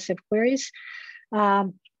expressive queries.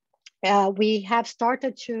 We have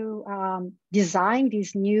started to design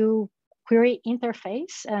this new query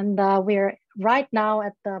interface, and we're right now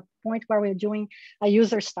at the point where we're doing a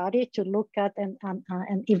user study to look at and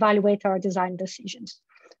evaluate our design decisions,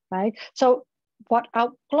 right? So what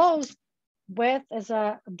I'll close with is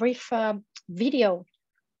a brief video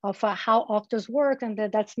of how Auctus works, and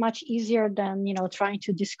that's much easier than trying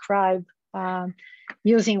to describe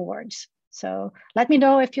using words. So let me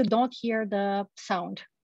know if you don't hear the sound.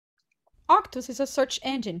 Auctus is a search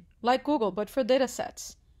engine, like Google, but for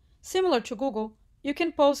datasets. Similar to Google, you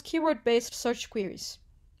can pose keyword-based search queries.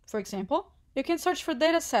 For example, you can search for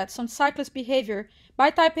datasets on cyclist behavior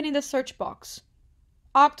by typing in the search box.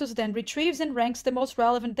 Auctus then retrieves and ranks the most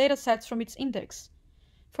relevant datasets from its index.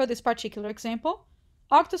 For this particular example,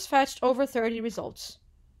 Auctus fetched over 30 results.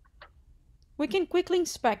 We can quickly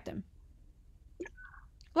inspect them.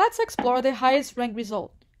 Let's explore the highest ranked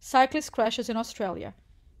result, cyclist crashes in Australia.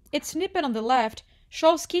 Its snippet on the left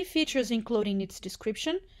shows key features including its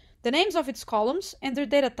description, the names of its columns, and their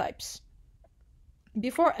data types.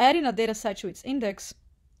 Before adding a dataset to its index,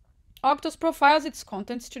 Auctus profiles its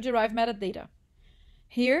contents to derive metadata.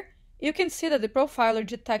 Here, you can see that the profiler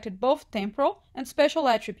detected both temporal and spatial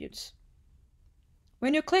attributes.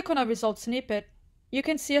 When you click on a result snippet, you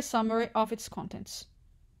can see a summary of its contents.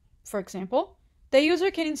 For example, the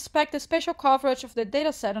user can inspect the spatial coverage of the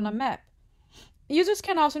dataset on a map. Users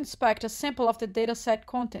can also inspect a sample of the dataset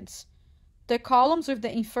contents, the columns with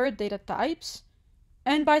the inferred data types,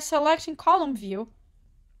 and by selecting column view,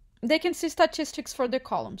 they can see statistics for the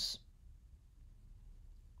columns.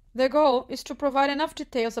 The goal is to provide enough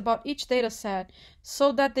details about each dataset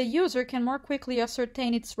so that the user can more quickly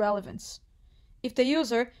ascertain its relevance. If the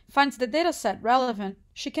user finds the dataset relevant,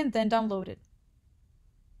 she can then download it.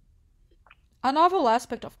 A novel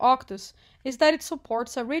aspect of Auctus is that it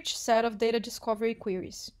supports a rich set of data discovery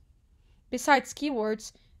queries. Besides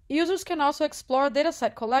keywords, users can also explore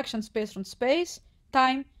dataset collections based on space,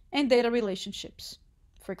 time, and data relationships.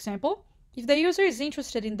 For example, if the user is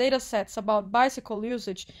interested in datasets about bicycle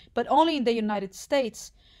usage but only in the United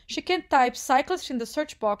States, she can type cyclist in the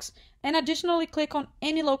search box and additionally click on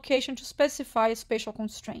any location to specify a spatial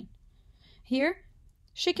constraint. Here,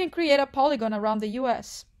 she can create a polygon around the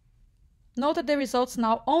US. Note that the results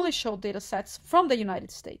now only show datasets from the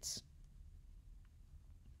United States.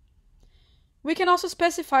 We can also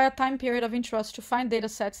specify a time period of interest to find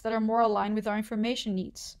datasets that are more aligned with our information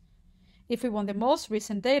needs. If we want the most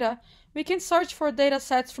recent data, we can search for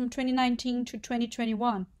datasets from 2019 to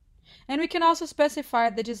 2021, and we can also specify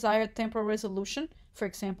the desired temporal resolution, for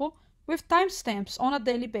example, with timestamps on a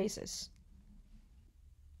daily basis.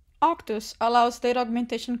 Auctus allows data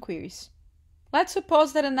augmentation queries. Let's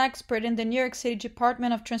suppose that an expert in the New York City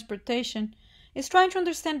Department of Transportation is trying to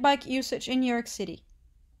understand bike usage in New York City.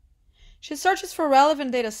 She searches for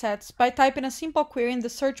relevant datasets by typing a simple query in the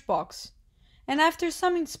search box, and after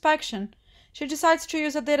some inspection, she decides to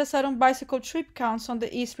use a dataset on bicycle trip counts on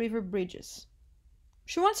the East River bridges.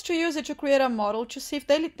 She wants to use it to create a model to see if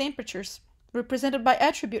daily temperatures, represented by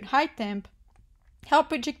attribute high temp, help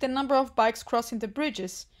predict the number of bikes crossing the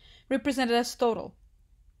bridges, represented as total.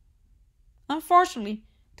 Unfortunately,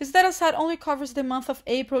 this dataset only covers the month of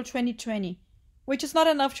April 2020, which is not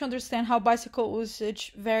enough to understand how bicycle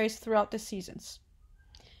usage varies throughout the seasons.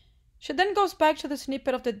 She then goes back to the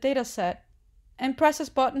snippet of the dataset and presses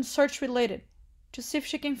button Search Related to see if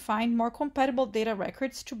she can find more compatible data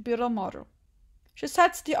records to build a model. She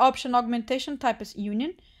sets the option Augmentation type as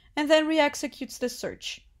Union and then re-executes the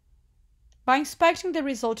search. By inspecting the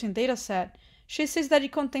resulting dataset, she sees that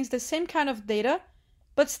it contains the same kind of data,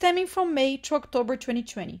 but stemming from May to October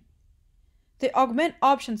 2020. The Augment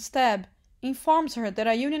Options tab informs her that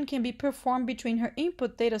a union can be performed between her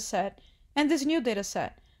input dataset and this new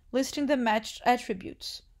dataset, listing the matched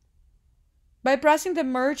attributes. By pressing the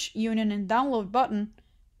Merge Union and Download button,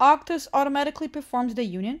 Auctus automatically performs the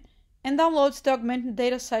union and downloads the augmented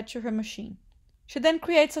dataset to her machine. She then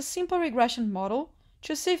creates a simple regression model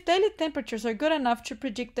to see if daily temperatures are good enough to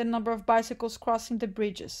predict the number of bicycles crossing the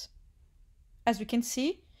bridges. As we can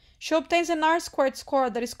see, she obtains an R-squared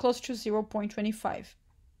score that is close to 0.25.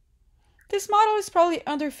 This model is probably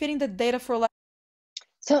underfitting the data for.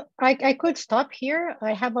 So I could stop here.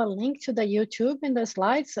 I have a link to the YouTube in the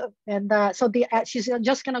slides, and she's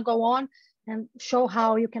just going to go on and show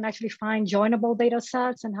how you can actually find joinable data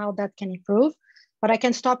sets and how that can improve. But I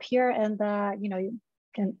can stop here and you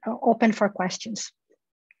can open for questions.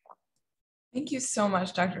 Thank you so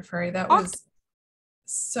much, Dr. Freire. That was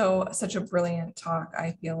such a brilliant talk.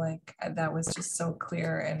 I feel like that was just so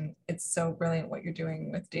clear, and it's so brilliant what you're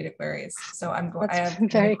doing with data queries. So I have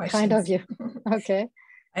very kind of you. Okay.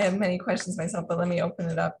 I have many questions myself, but let me open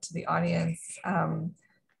it up to the audience.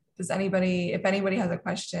 If anybody has a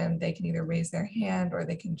question, they can either raise their hand or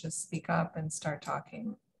they can just speak up and start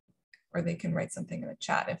talking, or they can write something in the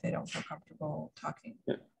chat if they don't feel comfortable talking.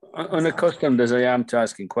 Yeah. Unaccustomed as I am to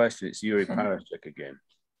asking questions, it's Yuri Parasek again.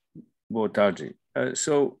 Botaji.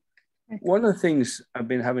 So one of the things I've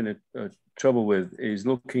been having a trouble with is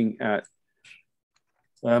looking at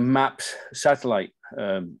maps, satellite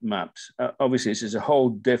maps. Obviously, this is a whole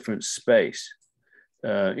different space.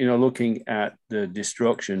 Looking at the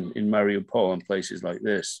destruction in Mariupol and places like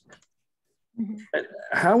this.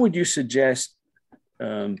 How would you suggest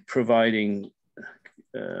providing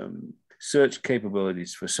search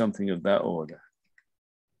capabilities for something of that order?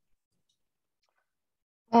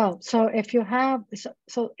 Oh, so if you have,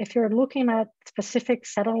 so if you're looking at specific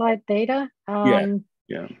satellite data, yeah.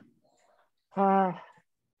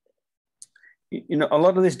 You know, a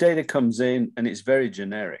lot of this data comes in and it's very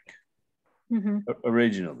generic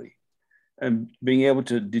originally, and being able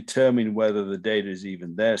to determine whether the data is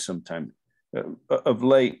even there sometime. Of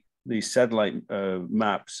late, these satellite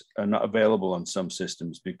maps are not available on some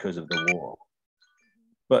systems because of the war.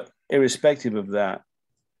 But irrespective of that,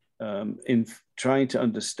 in trying to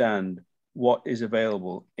understand what is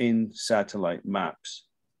available in satellite maps,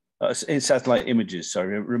 in satellite images,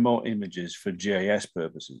 sorry, remote images for GIS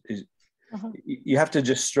purposes, you have to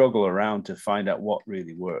just struggle around to find out what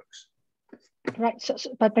really works. Right.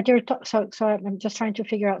 But you're so I'm just trying to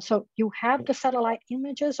figure out. So you have the satellite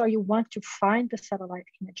images, or you want to find the satellite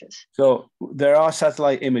images? So there are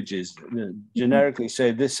satellite images that generically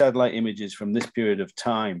say this satellite image is from this period of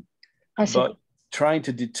time, but trying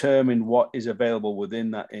to determine what is available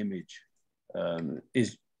within that image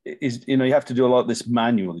is you know, you have to do a lot of this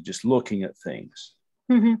manually, just looking at things.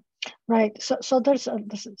 Right. So there's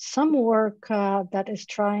some work that is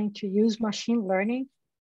trying to use machine learning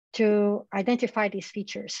to identify these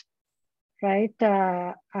features, right?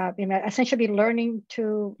 Essentially learning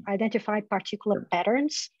to identify particular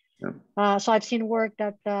patterns. So I've seen work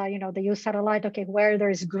that, you know, they use satellite, okay, where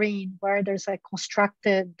there's green, where there's a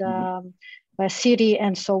constructed a city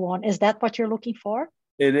and so on. Is that what you're looking for?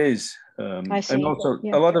 It is. And also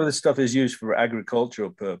a lot of this stuff is used for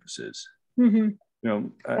agricultural purposes. You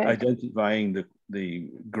know, identifying the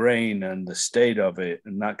grain and the state of it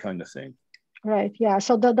and that kind of thing. Right. Yeah.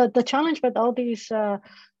 So the challenge with all these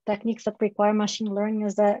techniques that require machine learning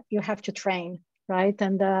is that you have to train, right?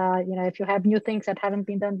 And you know, if you have new things that haven't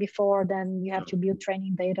been done before, then you have to build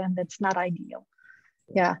training data, and that's not ideal.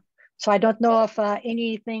 Yeah. So I don't know of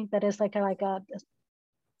anything that is like a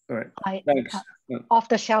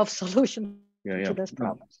off-the-shelf solution to this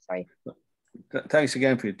problem. Sorry. Thanks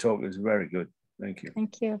again for your talk. It was very good. Thank you.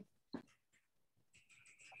 Thank you.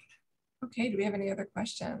 Okay. Do we have any other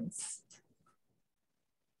questions?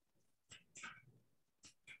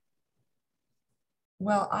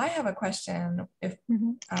 Well, I have a question. If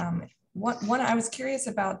one, I was curious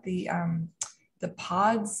about the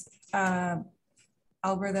pods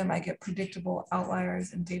algorithm. I get predictable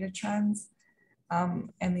outliers and data trends,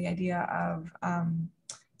 and the idea of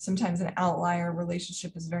sometimes an outlier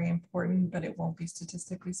relationship is very important, but it won't be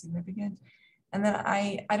statistically significant. And then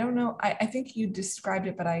I don't know. I think you described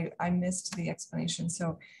it, but I missed the explanation.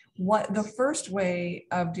 So what the first way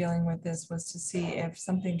of dealing with this was to see if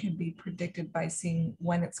something could be predicted by seeing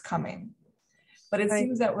when it's coming. But it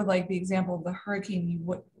seems that with like the example of the hurricane,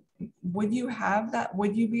 you would you have that?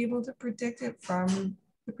 Would you be able to predict it from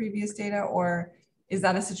the previous data, or is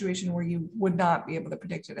that a situation where you would not be able to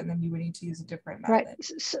predict it and then you would need to use a different method? Right.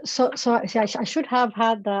 So I should have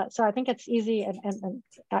had that. So I think it's easy, and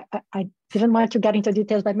I didn't want to get into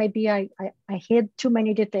details, but maybe I hid too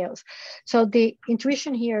many details. So the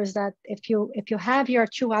intuition here is that if you have your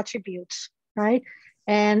two attributes, right,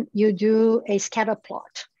 and you do a scatter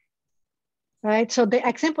plot, right? So the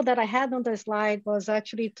example that I had on the slide was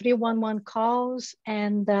actually 311 calls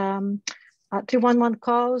and 311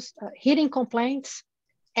 calls, heating complaints,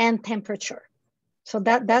 and temperature. So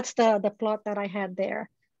that's the plot that I had there,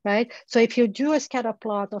 right? So if you do a scatter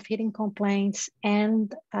plot of heating complaints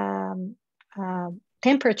and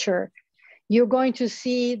temperature, you're going to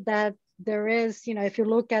see that there is, you know, if you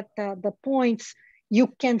look at the points, you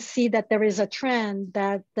can see that there is a trend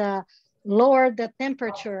that the lower the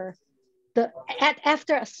temperature,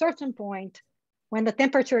 after a certain point, when the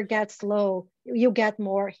temperature gets low, you get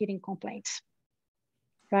more heating complaints,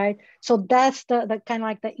 right? So that's the kind of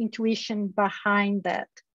like the intuition behind that,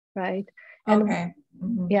 right? And okay.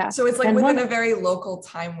 Yeah. So it's like within a very local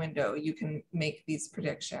time window, you can make these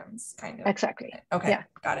predictions, kind of. Exactly. Okay. Yeah.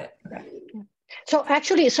 Got it. Okay. Yeah. So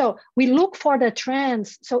actually, so we look for the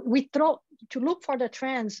trends. So we throw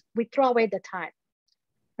away the time,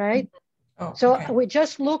 right? Oh, so okay. we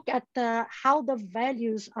just look at how the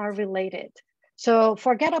values are related. So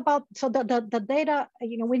forget about, so the data,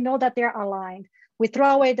 you know, we know that they're aligned. We throw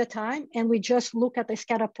away the time and we just look at the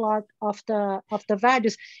scatter plot of the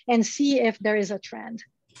values and see if there is a trend,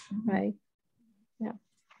 right? Yeah.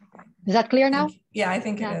 Is that clear now? Yeah, I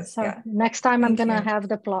think it is. So yeah. Next time I'm gonna have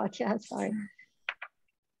the plot. Yeah, sorry.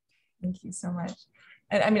 Thank you so much.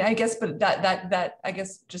 And I mean, I guess, but that I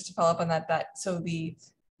guess just to follow up on that, so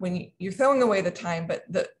when you're throwing away the time,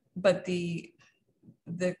 but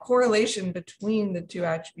the correlation between the two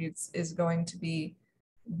attributes is going to be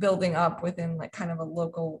building up within like kind of a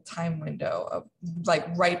local time window of like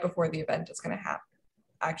right before the event is going to happen,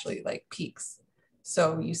 actually like peaks.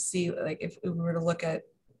 So you see, like if we were to look at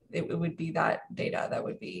it, it would be that data that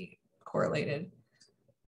would be correlated.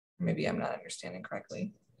 Maybe I'm not understanding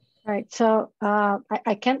correctly. Right. So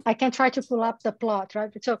I can try to pull up the plot,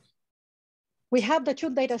 right? So we have the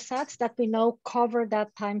two data sets that we know cover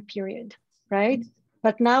that time period, right?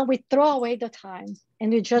 But now we throw away the time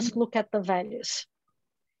and we just look at the values.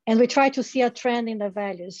 And we try to see a trend in the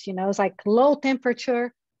values, you know, it's like low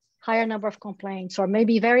temperature, higher number of complaints, or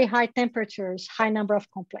maybe very high temperatures, high number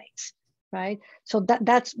of complaints, right? So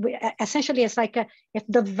that's essentially, it's like if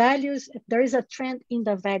the values, if there is a trend in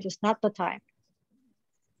the values, not the time,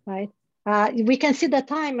 right? We can see the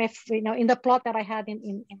time if, you know, in the plot that I had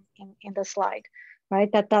in the slide,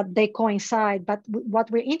 right? That they coincide, but what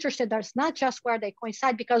we're interested in is not just where they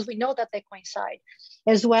coincide, because we know that they coincide,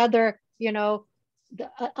 is whether, you know,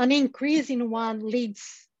 an increase in one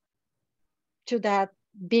leads to that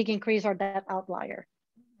big increase or that outlier.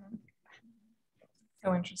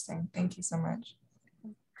 So interesting. Thank you so much.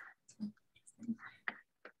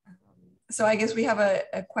 So I guess we have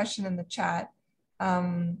a question in the chat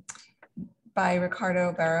by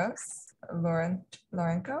Ricardo Barros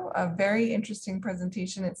Lorenco. A very interesting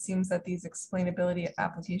presentation. It seems that these explainability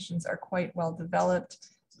applications are quite well developed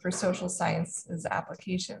for social sciences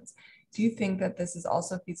applications. Do you think that this is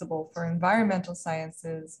also feasible for environmental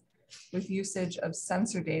sciences with usage of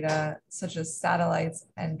sensor data, such as satellites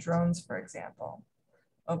and drones, for example?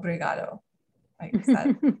 Obrigado. Like, is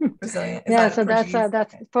that Brazilian? Is Yeah, that so Portuguese?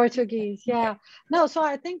 that's Portuguese. Yeah. No, so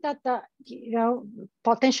I think that you know,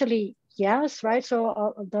 potentially yes, right?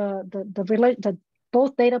 So the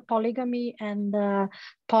both data polygamy and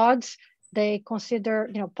pods, they consider,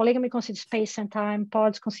 you know, polygamy considers space and time,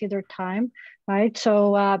 pods consider time, right?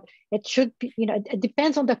 So it should be, you know, it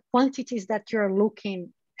depends on the quantities that you're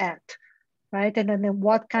looking at, right? And then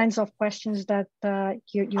what kinds of questions that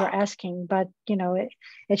you're asking. But, you know,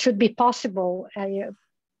 it should be possible,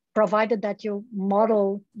 provided that you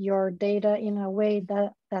model your data in a way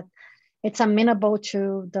that it's amenable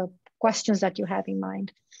to the questions that you have in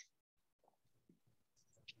mind.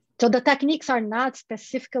 So the techniques are not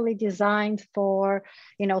specifically designed for,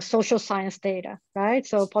 you know, social science data, right?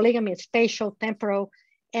 So polygamy is spatial, temporal,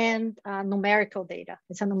 and numerical data.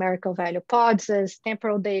 It's a numerical value. Pods is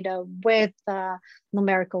temporal data with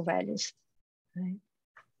numerical values. Right?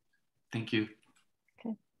 Thank you.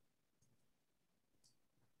 Okay.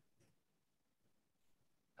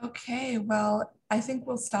 Okay, well, I think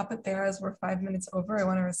we'll stop it there as we're 5 minutes over. I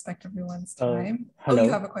want to respect everyone's time. Hello. Oh,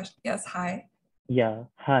 you have a question? Yes, hi. Yeah,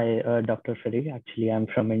 hi, Dr. Freire. Actually, I'm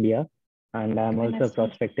from India, and I'm also a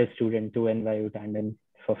prospective student to NYU Tandon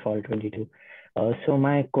for fall 22. So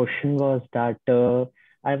my question was that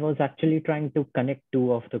I was actually trying to connect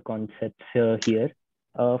two of the concepts here.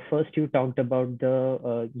 First, you talked about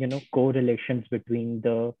the you know, correlations between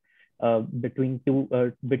the between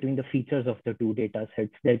the features of the two data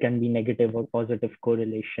sets. There can be negative or positive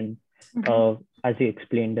correlation, as you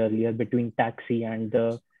explained earlier, between taxi and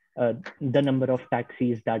the number of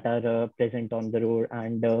taxis that are present on the road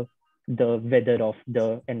and the weather of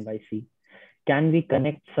the NYC. Can we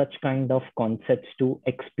connect such kind of concepts to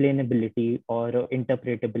explainability or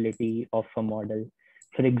interpretability of a model?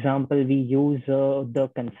 For example, we use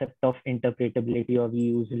the concept of interpretability, or we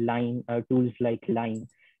use tools like line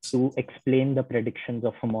to explain the predictions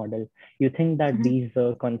of a model. You think that these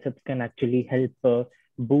concepts can actually help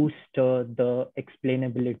boost the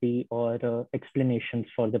explainability or explanations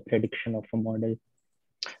for the prediction of a model?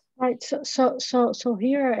 Right. So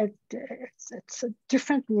here it's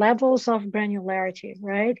different levels of granularity,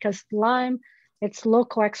 right? Because Lime, it's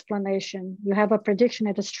local explanation. You have a prediction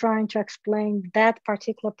that is trying to explain that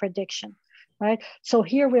particular prediction, right? So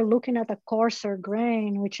here we're looking at a coarser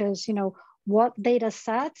grain, which is, you know, what data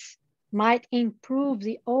sets might improve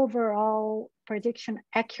the overall prediction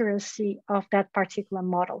accuracy of that particular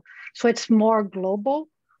model. So it's more global,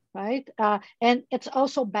 right? And it's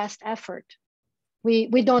also best effort.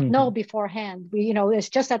 We don't know beforehand. You know, it's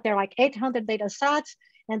just that there are like 800 data sets,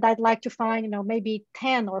 and I'd like to find, you know, maybe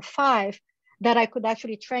 10 or 5 that I could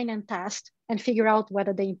actually train and test and figure out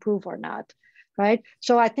whether they improve or not, right?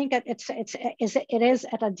 So I think that it is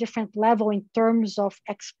at a different level in terms of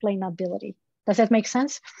explainability. Does that make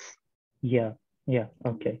sense? Yeah,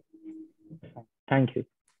 okay. Thank you.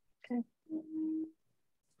 Okay.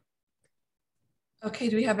 Okay,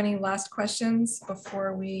 do we have any last questions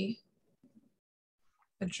before we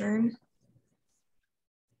adjourn?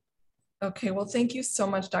 Okay, well, thank you so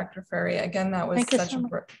much, Dr. Freire. Again, that was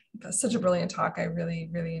such a brilliant talk. I really,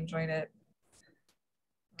 really enjoyed it.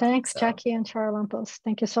 Thanks, So, Jackie and Charalampos.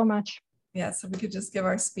 Thank you so much. Yeah, so we could just give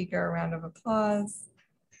our speaker a round of applause.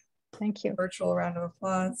 Thank you. Virtual round of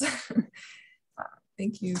applause.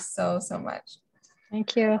 Thank you so much.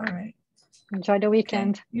 Thank you. All right. Enjoy the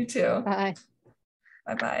weekend. Okay, you too. Bye.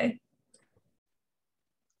 Bye-bye.